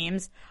different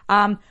teams.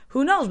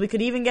 Who knows? We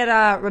could even get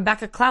a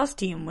Rebecca Klaus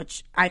team,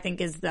 which I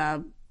think is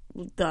the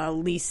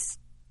least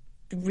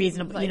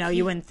reasonable. You know,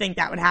 you wouldn't think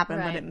that would happen,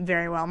 but it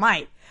very well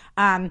might.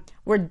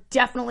 We're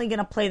definitely going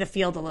to play the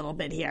field a little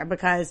bit here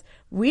because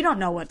we don't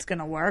know what's going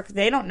to work.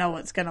 They don't know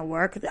what's going to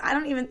work. I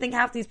don't even think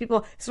half these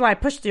people, this is why I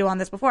pushed you on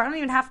this before, I don't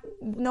even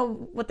know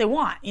what they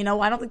want. You know,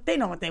 I don't think they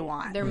know what they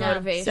want. Their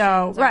motivations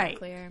aren't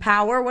clear.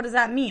 Power, what does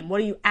that mean? What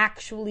do you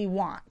actually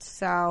want?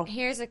 So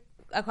here's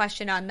a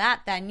question on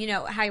that then. You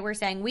know, how we're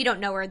saying we don't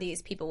know where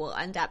these people will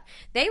end up.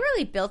 They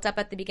really built up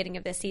at the beginning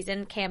of this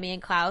season, Cammy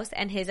and Klaus,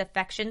 and his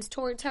affections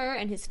towards her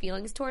and his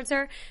feelings towards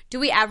her. Do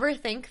we ever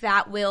think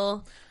that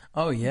will...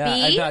 Oh, yeah.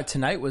 I thought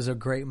tonight was a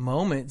great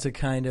moment to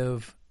kind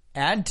of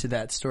add to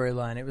that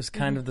storyline. It was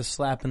kind of the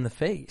slap in the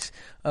face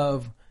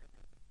of,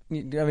 I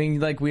mean,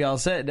 like we all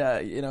said,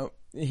 you know,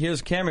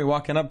 here's Camry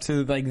walking up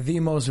to like the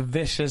most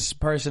vicious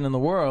person in the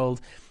world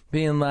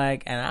being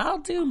like, and I'll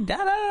do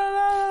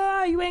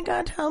da-da-da-da-da, you ain't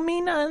gonna tell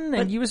me nothing,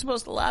 and you were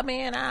supposed to love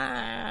me,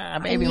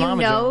 and baby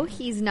mama. You know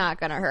he's not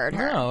gonna hurt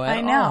her. No,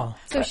 I know. all.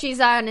 So she's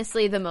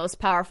honestly the most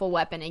powerful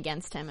weapon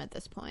against him at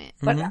this point.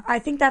 But I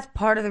think that's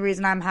part of the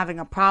reason I'm having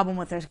a problem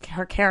with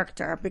her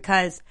character,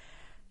 because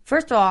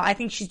first of all, I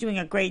think she's doing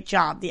a great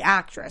job, the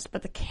actress,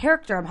 but the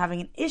character I'm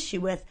having an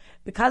issue with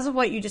because of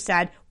what you just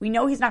said. We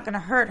know he's not going to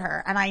hurt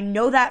her, and I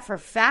know that for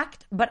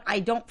fact, but I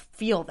don't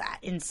feel that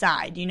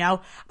inside, you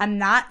know? I'm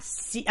not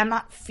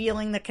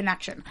feeling the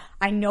connection.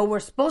 I know we're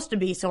supposed to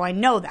be, so I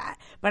know that,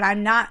 but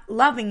I'm not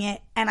loving it,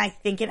 and I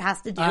think it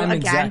has to do,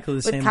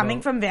 with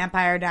coming from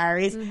Vampire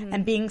Diaries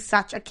and being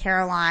such a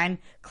Caroline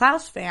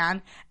Klaus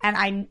fan,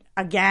 and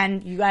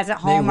again, you guys at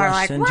home are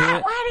like, why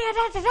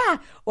do you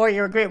da-da-da? Or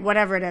you're great,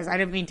 whatever it is. I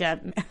didn't mean to.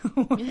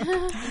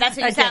 That's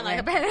what you sound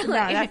like, apparently.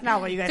 No, that's not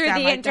what you guys Through sound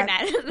the like.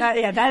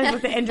 internet. That is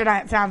what the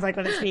internet sounds like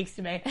when it speaks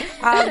to me.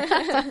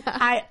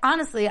 I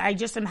honestly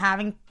just am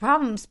having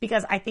problems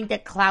because I think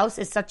that Klaus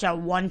is such a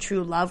one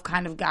true love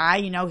kind of guy.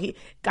 You know,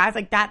 guys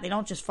like that, they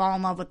don't just fall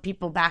in love with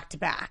people back to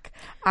back.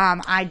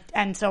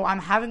 And so I'm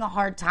having a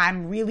hard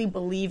time really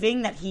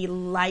believing that he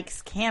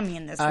likes Cammy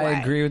in this way. I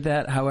agree with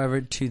that.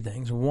 However, two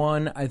things.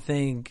 One, I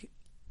think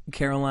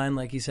Caroline,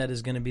 like you said,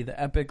 is going to be the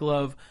epic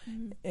love,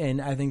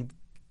 and I think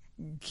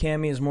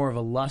Cammy is more of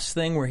a lust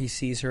thing where he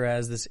sees her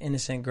as this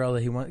innocent girl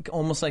that he wants,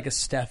 almost like a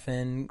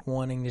Stefan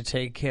wanting to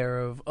take care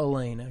of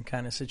Elena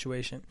kind of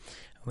situation.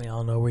 We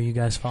all know where you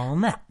guys fall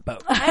on that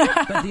boat.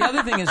 But the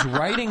other thing is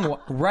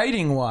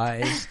writing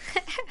wise,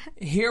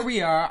 here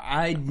we are.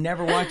 I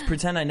never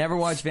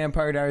watched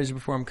Vampire Diaries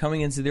before. I'm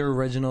coming into their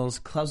originals.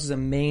 Klaus is a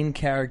main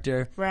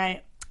character.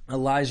 Right.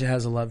 Elijah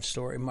has a love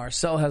story.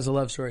 Marcel has a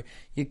love story.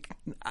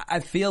 I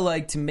feel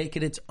like to make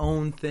it its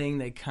own thing,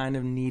 they kind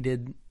of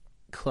needed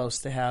Klaus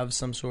to have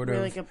some sort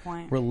of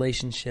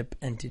relationship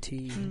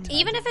entity.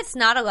 Even if it's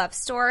not a love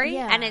story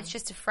and it's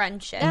just a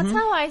friendship. That's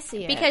how I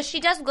see it. Because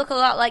she does look a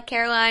lot like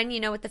Caroline, you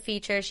know, with the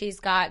feature. She's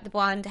got the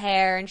blonde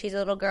hair and she's a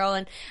little girl.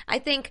 And I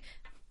think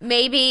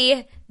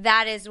maybe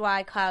that is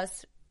why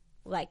Klaus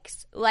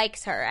likes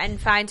her and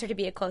finds her to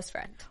be a close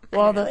friend.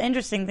 Well, the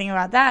interesting thing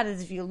about that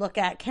is if you look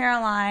at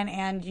Caroline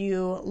and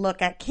you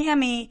look at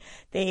Cammy,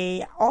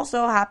 they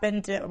also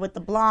happen to, with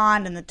the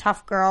blonde and the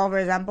tough girl,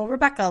 resemble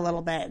Rebecca a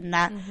little bit. And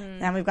that,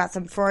 then we've got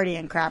some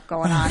Freudian crap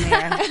going on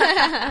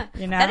here.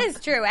 You know? That is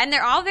true. And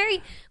they're all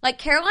very, like,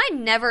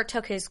 Caroline never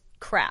took his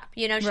crap.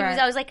 You know, she was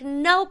always like,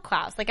 no,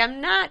 Klaus. Like, I'm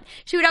not.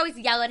 She would always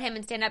yell at him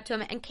and stand up to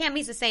him. And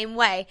Cammy's the same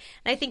way.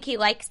 And I think he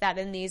likes that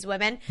in these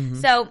women.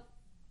 So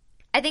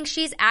I think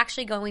she's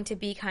actually going to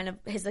be kind of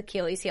his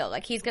Achilles heel.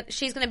 Like she's going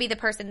to be the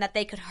person that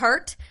they could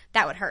hurt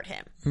that would hurt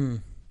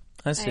him.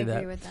 I see that.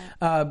 agree with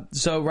that.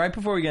 So right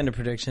before we get into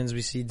predictions,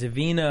 we see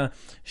Davina.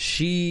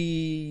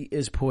 She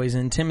is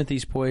poisoned.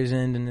 Timothy's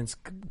poisoned, and it's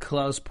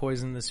Klaus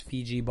poisoned this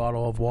Fiji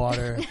bottle of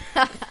water.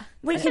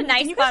 Wait, a nice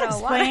can you guys bottle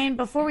of water. explain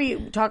before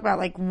we talk about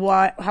like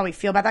how we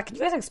feel about that? Can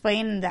you guys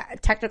explain the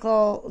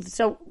technical?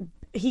 So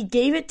he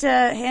gave it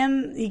to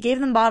him. He gave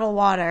them a bottle of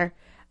water,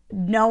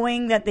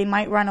 knowing that they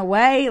might run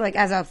away, like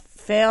as a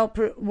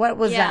fail-proof. What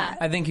was that?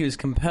 I think he was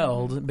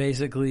compelled,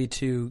 basically,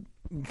 to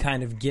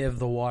kind of give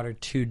the water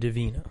to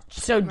Davina.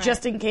 So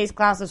just in case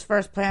Klaus's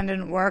first plan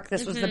didn't work,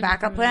 this was the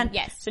backup plan?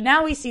 Yes. So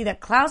now we see that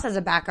Klaus has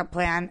a backup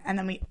plan, and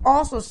then we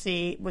also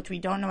see, which we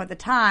don't know at the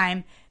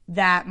time,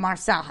 that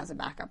Marcel has a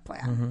backup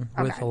plan.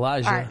 With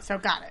Elijah. All right, so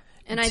got it.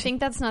 And I think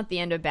that's not the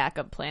end of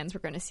backup plans we're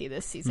going to see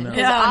this season. No.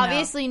 Because No, no.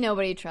 obviously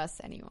nobody trusts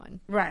anyone.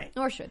 Right.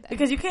 Nor should they.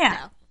 Because you can't.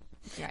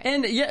 Right.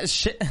 And yeah,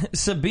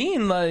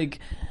 Sabine, like,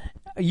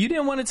 you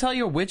didn't want to tell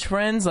your witch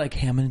friends, like,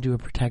 hey, I'm going to do a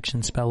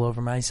protection spell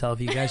over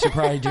myself. You guys should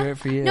probably do it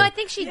for you. No, I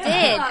think she did.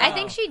 I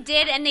think she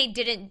did, and they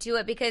didn't do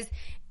it because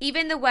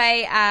even the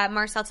way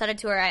Marcel said it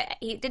to her,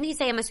 didn't he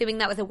say, I'm assuming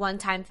that was a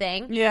one-time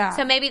thing? Yeah.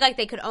 So maybe, like,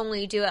 they could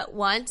only do it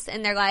once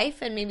in their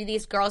life, and maybe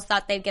these girls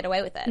thought they'd get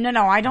away with it.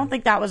 No, I don't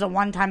think that was a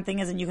one-time thing,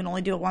 as in you can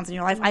only do it once in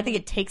your life. I think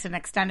it takes an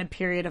extended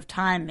period of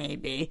time,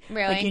 maybe.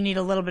 Really? Like, you need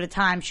a little bit of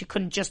time. She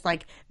couldn't just,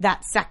 like,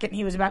 that second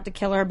he was about to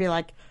kill her, be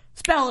like,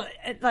 spell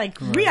it, like,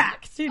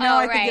 react. You know, Oh,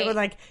 I think it right. would,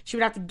 like, she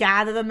would have to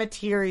gather the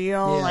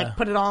material, Yeah. like,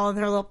 put it all in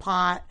her little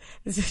pot.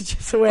 This is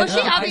just the way Well, she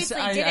it is. obviously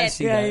did I it.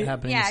 see that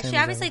happening. Yeah, the same she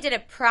as obviously I- did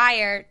it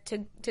prior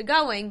to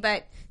going,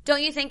 but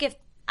don't you think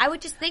I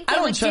would just think they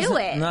would trust do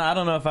it? No, I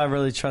don't know if I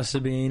really trust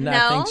Sabine. No?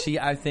 I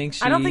think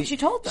she. I don't think she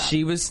told them.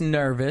 She was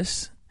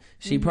nervous.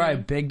 She probably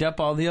bigged up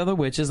all the other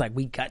witches, like,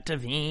 we got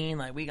Davine,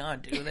 like, we gonna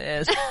do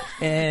this.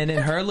 And in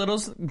her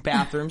little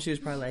bathroom, she was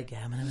probably like,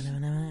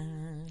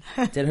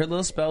 did her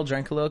little spell,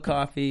 drank a little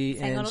coffee,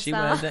 Sang a and little she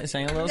song. went and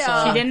sang a little No.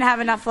 song. She didn't have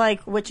enough,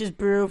 like, witch's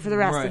brew for the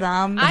rest Right. of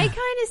them. I kind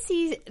of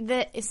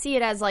see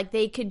it as like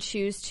they could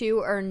choose to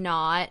or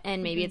not,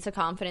 and maybe it's a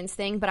confidence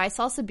thing. But I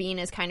saw Sabine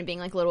as kind of being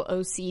like a little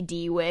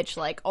OCD witch,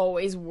 like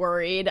always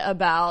worried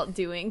about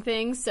doing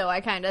things. So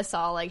I kind of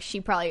saw like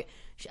she probably,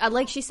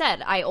 like she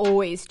said, I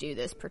always do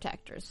this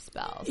protector's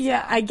spells.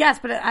 Yeah, I guess,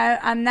 but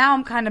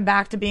I'm kind of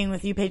back to being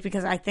with you, Paige,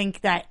 because I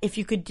think that if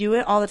you could do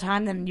it all the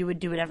time, then you would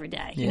do it every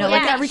day. You know,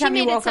 like every time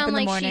you woke up in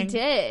the morning. She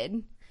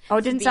did. Oh,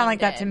 it didn't sound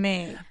like that did. to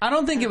me. I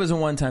don't think it was a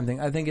one-time thing.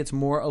 I think it's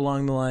more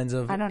along the lines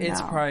of I don't it's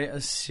know. probably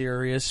a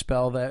serious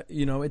spell that,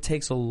 you know, it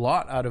takes a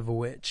lot out of a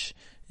witch.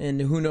 And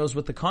who knows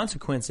what the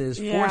consequence is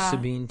Yeah. for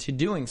Sabine to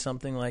doing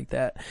something like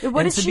that.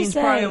 What and did she Sabine's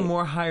probably say? a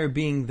more higher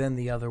being than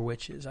the other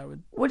witches, I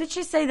would. What did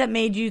she say that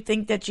made you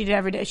think that she did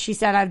every day? She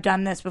said, I've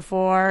done this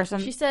before. Or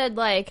something. She said,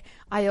 like,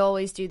 I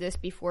always do this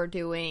before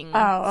doing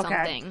Oh, okay.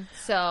 something.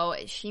 So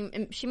she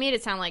made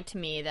it sound like to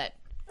me that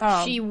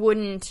Oh. she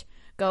wouldn't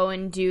go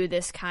and do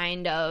this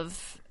kind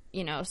of,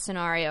 you know,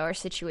 scenario or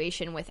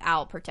situation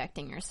without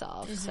protecting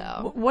herself.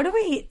 So What do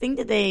we think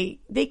that they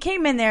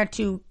came in there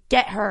to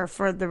get her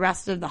for the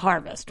rest of the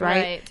harvest,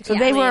 right? Right, to So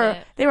they complete were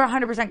it.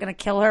 100% going to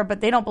kill her, but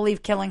they don't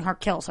believe killing her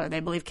kills her. They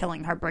believe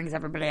killing her brings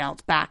everybody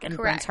else back and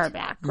brings Correct. her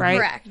back, right?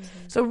 Correct.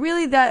 So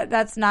really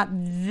that's not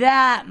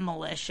that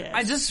malicious.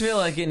 I just feel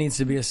like it needs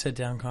to be a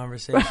sit-down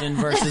conversation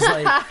versus,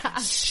 like,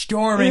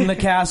 storming the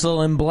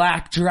castle in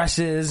black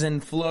dresses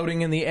and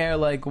floating in the air.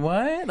 Like,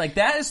 what? Like,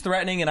 that is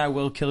threatening, and I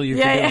will kill you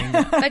for doing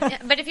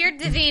that. But if you're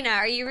Davina,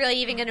 are you really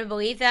even going to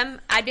believe them?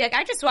 I'd be like,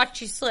 I just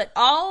watched you slit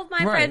all of my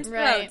Right. friends'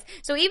 Right. throats.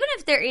 So even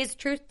if there is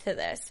truth to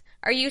this,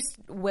 are you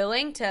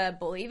willing to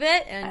believe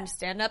it and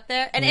stand up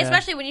there? And Yeah.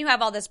 especially when you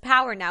have all this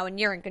power now and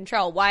you're in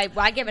control, why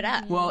give it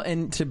up? Well,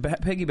 and to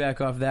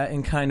piggyback off that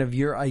and kind of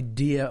your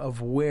idea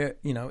of where,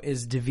 you know,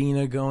 is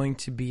Davina going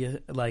to be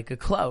like a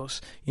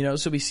Klaus? You know,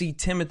 so we see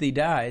Timothy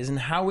dies, and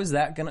how is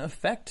that going to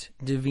affect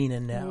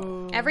Davina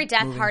now? Every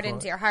death Moving hardens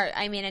forward. your heart.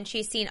 I mean, and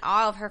she's seen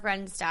all of her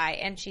friends die,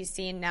 and she's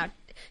seen now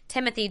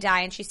Timothy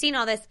die, and she's seen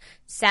all this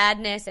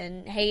sadness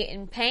and hate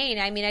and pain.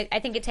 I mean, I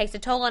think it takes a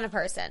toll on a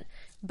person.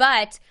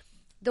 But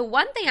the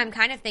one thing I'm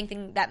kind of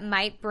thinking that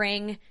might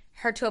bring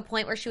her to a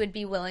point where she would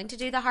be willing to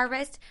do the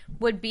harvest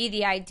would be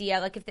the idea,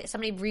 like if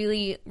somebody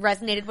really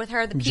resonated with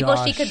her, the people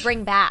she Josh. could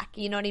bring back.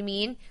 You know what I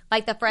mean?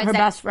 Like the friends, Her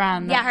best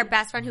friend. Yeah, her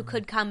best friend who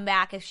could come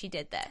back if she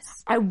did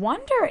this. I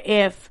wonder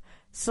if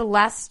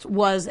Celeste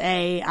was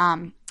a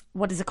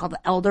what is it called,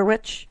 the Elder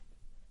Witch?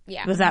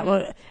 Yeah. Was that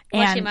what? And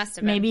Well, she must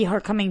have been. maybe her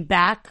coming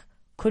back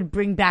could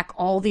bring back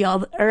all the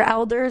other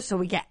elders, so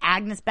we get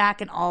Agnes back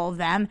and all of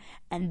them,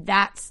 and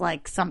that's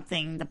like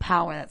something, the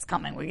power that's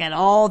coming. We get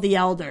all the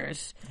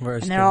elders,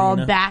 Versus and they're all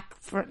Davina. back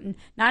for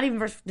not even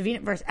versus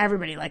Davina, versus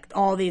everybody, like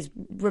all these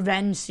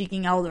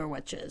revenge-seeking elder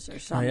witches or Oh,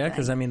 something. yeah,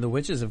 because, I mean, the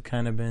witches have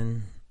kind of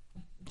been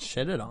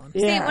shitted on.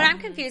 See, what I'm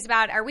confused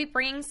about, are we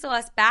bringing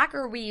Celeste back or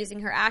are we using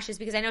her ashes?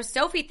 Because I know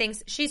Sophie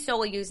thinks she's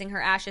solely using her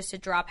ashes to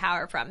draw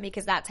power from,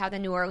 because that's how the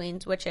New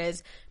Orleans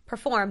witches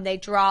perform. They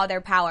draw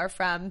their power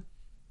from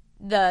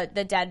the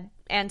dead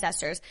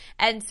ancestors.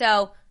 And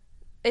so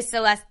is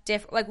Celeste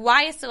different? Like,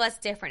 why is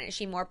Celeste different? Is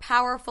she more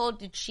powerful?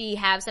 Did she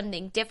have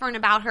something different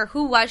about her?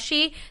 Who was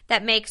she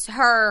that makes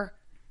her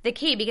the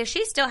key? Because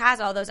she still has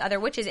all those other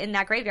witches in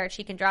that graveyard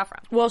she can draw from.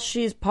 Well,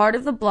 she's part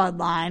of the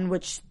bloodline,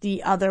 which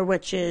the other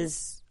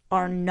witches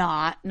are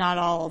not. Not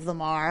all of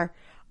them are.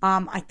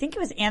 I think it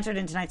was answered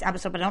in tonight's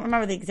episode, but I don't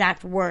remember the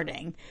exact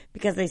wording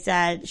because they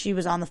said she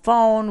was on the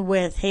phone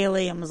with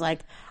Haley and was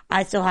like,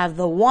 I still have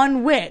the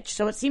one witch.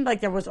 So it seemed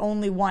like there was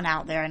only one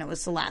out there and it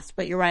was Celeste.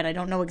 But you're right, I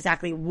don't know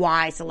exactly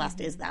why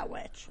Celeste is that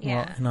witch. Yeah.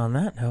 Well, and on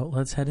that note,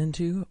 let's head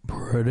into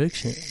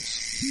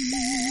predictions.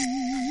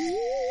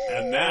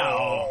 And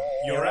now,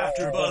 your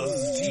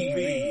AfterBuzz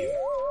TV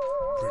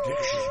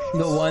predictions.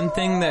 The one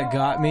thing that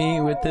got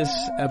me with this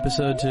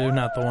episode too,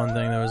 not the one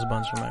thing, there was a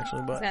bunch of them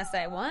actually, but I was going to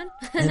say one.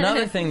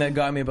 another thing that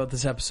got me about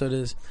this episode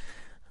is,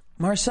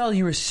 Marcel,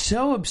 you were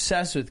so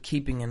obsessed with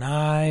keeping an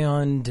eye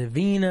on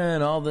Davina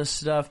and all this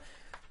stuff.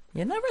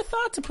 You never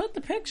thought to put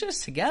the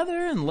pictures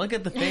together and look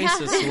at the face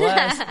of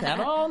Celeste at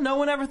all? No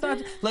one ever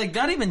thought, like,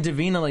 not even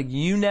Davina, like,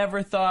 you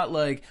never thought,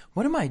 like,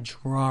 what am I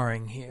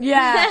drawing here?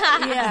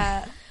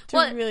 Yeah. It's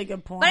a really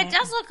good point. But it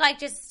does look like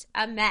just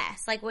a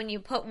mess. Like when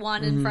you put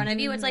one in front of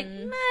you, it's like,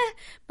 meh.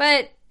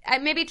 But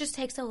maybe it just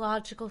takes a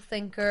logical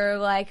thinker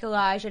like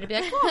Elijah to be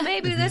like, well,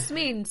 maybe this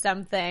means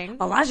something.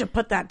 Elijah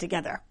put that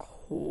together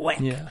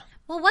quick. Yeah.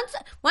 Well,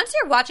 once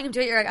you're watching him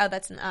do it, you're like, oh,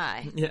 that's an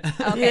eye. Yeah.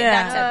 Okay,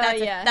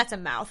 that's a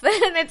mouth.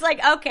 And it's like,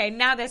 okay,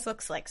 now this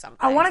looks like something.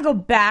 I want to go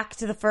back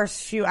to the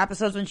first few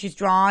episodes when she's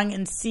drawing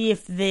and see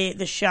if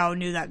the show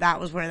knew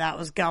that was where that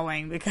was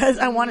going, because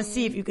I want to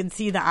see if you can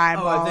see the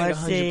eyeball. Oh, I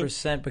think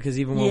 100%, because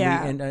even when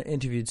we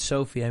interviewed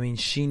Sophie, I mean,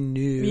 she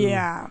knew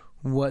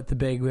what the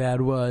big bad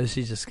was.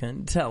 She just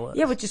couldn't tell us.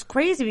 Yeah, which is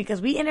crazy because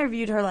we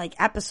interviewed her like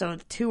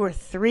episode 2 or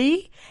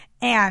 3,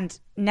 and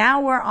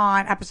now we're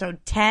on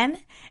episode 10,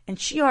 and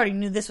she already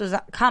knew this was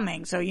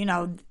coming. So, you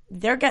know,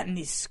 they're getting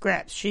these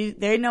scripts.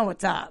 They know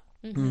what's up.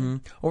 Mm-hmm.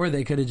 Or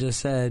they could have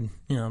just said,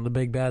 you know, the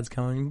big bad's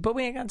coming, but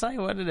we ain't gonna tell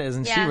you what it is,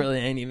 and she really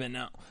ain't even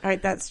know. All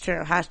right, that's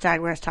true.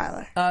 Hashtag where's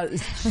Tyler?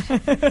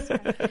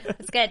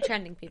 Let's get it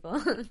trending,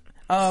 people.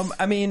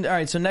 I mean, all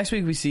right, so next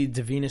week we see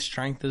Davina's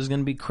strength is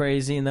going to be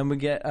crazy, and then we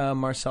get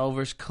Marcel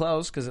versus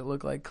Klaus, because it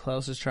looked like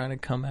Klaus is trying to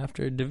come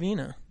after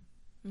Davina.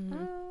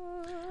 Mm-hmm.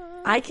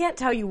 I can't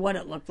tell you what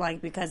it looked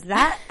like because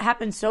that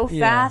happened so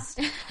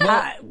fast.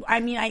 I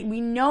mean, we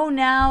know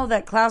now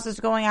that Klaus is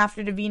going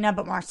after Davina,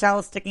 but Marcel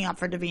is sticking up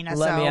for Davina.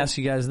 Let me ask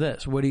you guys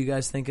this. What do you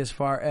guys think as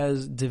far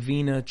as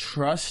Davina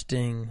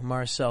trusting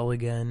Marcel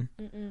again?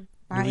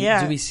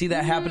 Do we see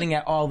that happening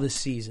at all this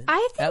season?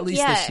 I think at least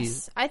yes. this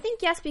season. I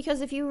think yes,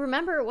 because if you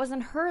remember, it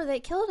wasn't her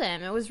that killed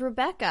him. It was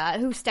Rebecca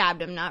who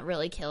stabbed him. Not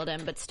really killed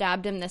him, but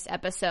stabbed him this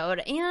episode.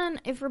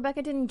 And if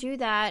Rebecca didn't do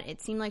that,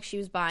 it seemed like she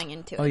was buying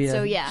into it. Oh, yeah.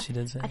 So yeah, she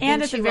did say.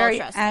 And at the very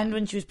end,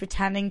 when she was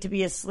pretending to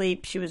be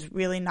asleep, she was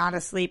really not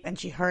asleep, and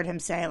she heard him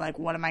say, like,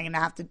 "What am I going to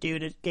have to do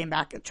to gain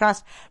back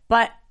trust?"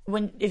 But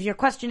if your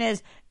question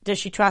is, does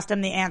she trust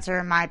him? The answer,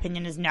 in my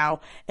opinion, is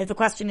no. If the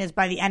question is,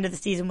 by the end of the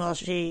season, will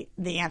she?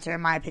 The answer,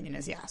 in my opinion,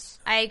 is yes.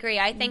 I agree.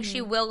 I think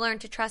she will learn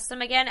to trust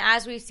him again.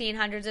 As we've seen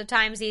hundreds of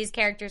times, these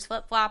characters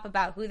flip-flop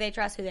about who they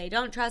trust, who they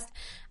don't trust.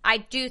 I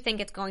do think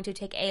it's going to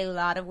take a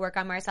lot of work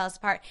on Marcel's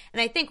part.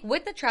 And I think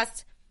with the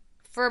trust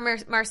for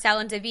Marcel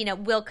and Davina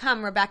will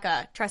come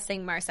Rebecca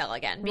trusting Marcel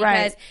again.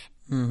 Because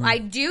I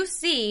do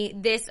see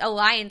this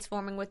alliance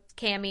forming with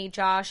Cammie,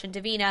 Josh, and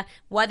Davina,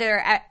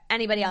 whether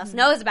anybody else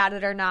knows about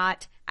it or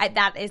not.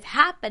 That is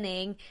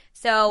happening.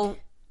 So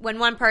when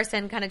one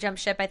person kind of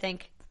jumps ship, I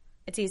think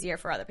it's easier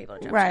for other people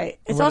to jump ship.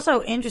 It's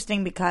also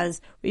interesting because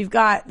we've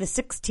got the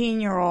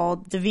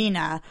 16-year-old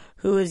Davina,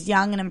 who is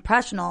young and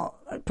impressionable,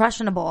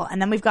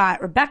 and then we've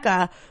got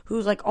Rebecca,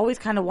 who's like always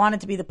kind of wanted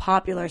to be the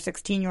popular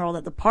 16-year-old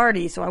at the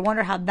party. So I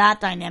wonder how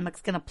that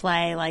dynamic's going to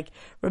play. Like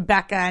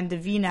Rebecca and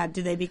Davina,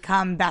 do they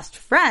become best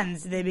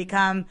friends? Do they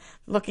become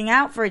looking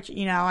out for each?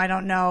 You know, I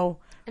don't know.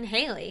 And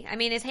Haley. I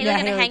mean, is Haley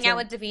going to hang out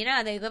with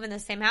Davina? They live in the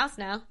same house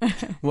now.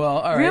 Well,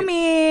 all right.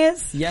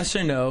 Roomies. Yes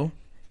or no?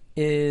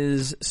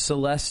 Is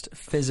Celeste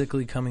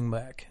physically coming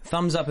back?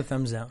 Thumbs up or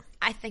thumbs down?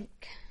 I think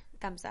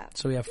thumbs up.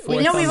 So we have 4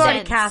 We know thumbs we've up.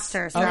 already cast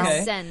her. So.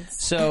 Okay.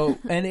 Sense. So,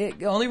 and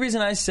the only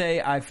reason I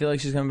say I feel like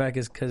she's coming back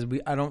is because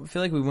I don't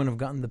feel like we wouldn't have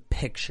gotten the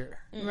picture.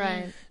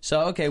 Right.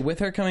 So, okay, with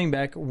her coming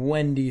back,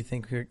 when do you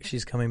think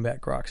she's coming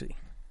back, Roxy?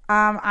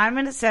 I'm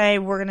going to say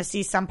we're going to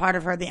see some part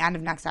of her at the end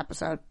of next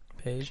episode.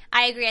 Paige?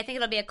 I agree. I think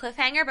it'll be a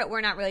cliffhanger, but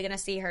we're not really going to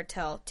see her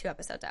till 2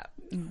 episodes out.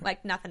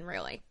 Like, nothing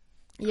really.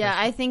 Yeah,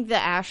 I think the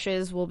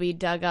ashes will be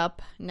dug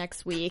up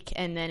next week,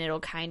 and then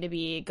it'll kind of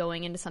be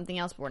going into something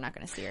else, but we're not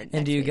going to see her next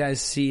And do you week.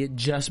 guys see it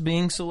just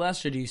being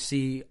Celeste, or do you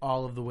see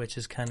all of the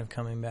witches kind of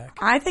coming back?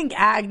 I think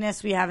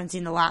Agnes, we haven't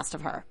seen the last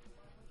of her.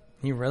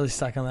 You're really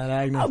stuck on that,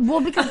 Agnes.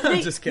 Well, because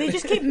they just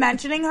keep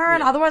mentioning her,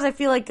 and otherwise I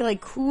feel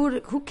like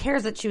who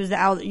cares that she was the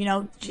elder? You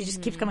know, she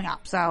just keeps coming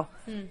up. So,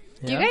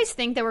 Do you guys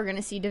think that we're going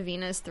to see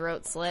Davina's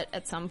throat slit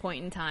at some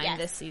point in time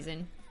this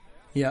season?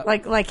 Yeah.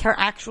 Like her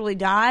actually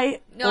die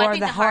No, I or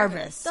think the the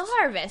harvest? The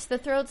harvest, the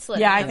throat slit.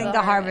 Yeah, I think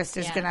the harvest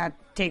is going to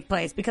take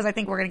place because I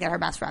think we're going to get her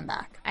best friend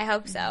back. I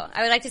hope so.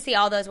 I would like to see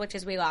all those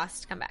witches we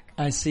lost come back.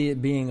 I see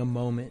it being a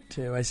moment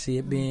too. I see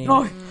it being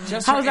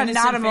just how her is that innocent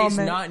not a face,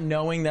 moment? not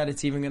knowing that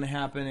it's even going to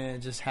happen and it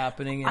just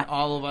happening, and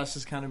all of us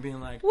is kind of being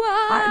like,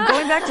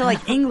 Going back to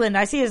like England,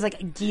 I see it as like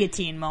a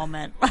guillotine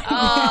moment. Oh,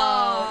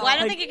 well, I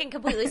don't think you can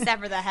completely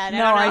sever the head.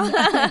 No, I don't know.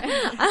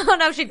 I don't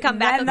know if she'd come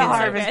back. Then the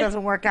harvest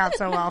doesn't work out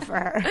so well for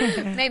her.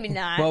 Maybe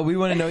not. Well, we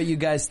want to know what you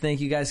guys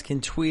think. You guys can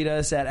tweet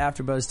us at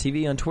AfterBuzz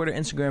TV on Twitter,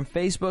 Instagram,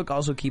 Facebook.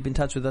 Also, keep in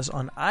touch with us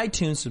on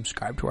iTunes.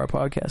 Subscribe to our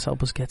podcast.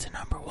 Help us get to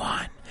number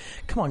 1.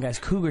 Come on, guys.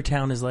 Cougar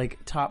Town is like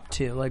top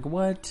 2. Like,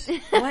 what?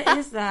 What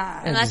is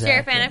that? Unless you're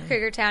a fan of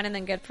Cougar Town, and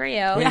then good for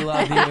you. We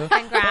love you.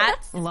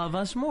 Congrats. Love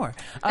us more.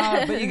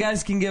 But you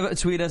guys can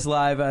tweet us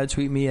live.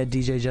 Tweet me at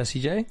DJ Jesse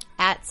J.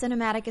 At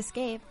Cinematic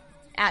Escape.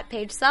 At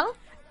Paige Sell.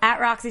 At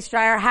Roxy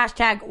Stryer.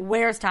 #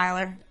 Where's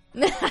Tyler?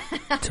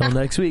 Till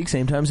next week,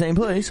 same time, same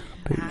place.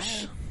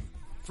 Peace.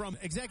 From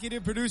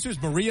executive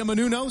producers Maria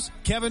Menounos,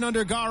 Kevin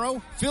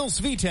Undergaro, Phil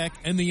Svitek,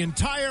 and the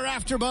entire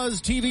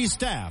AfterBuzz TV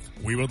staff,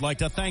 we would like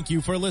to thank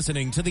you for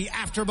listening to the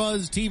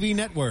AfterBuzz TV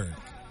network.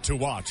 To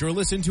watch or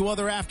listen to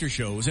other after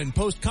shows and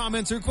post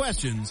comments or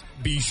questions,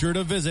 be sure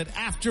to visit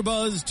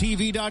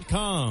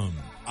AfterBuzzTV.com.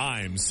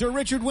 I'm Sir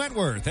Richard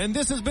Wentworth, and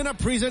this has been a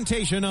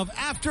presentation of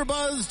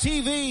AfterBuzz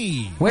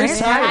TV. Where's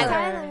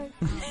Tyler?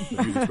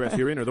 The views expressed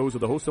herein are those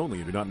of the hosts only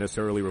and do not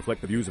necessarily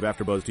reflect the views of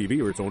AfterBuzz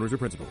TV or its owners or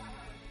principals.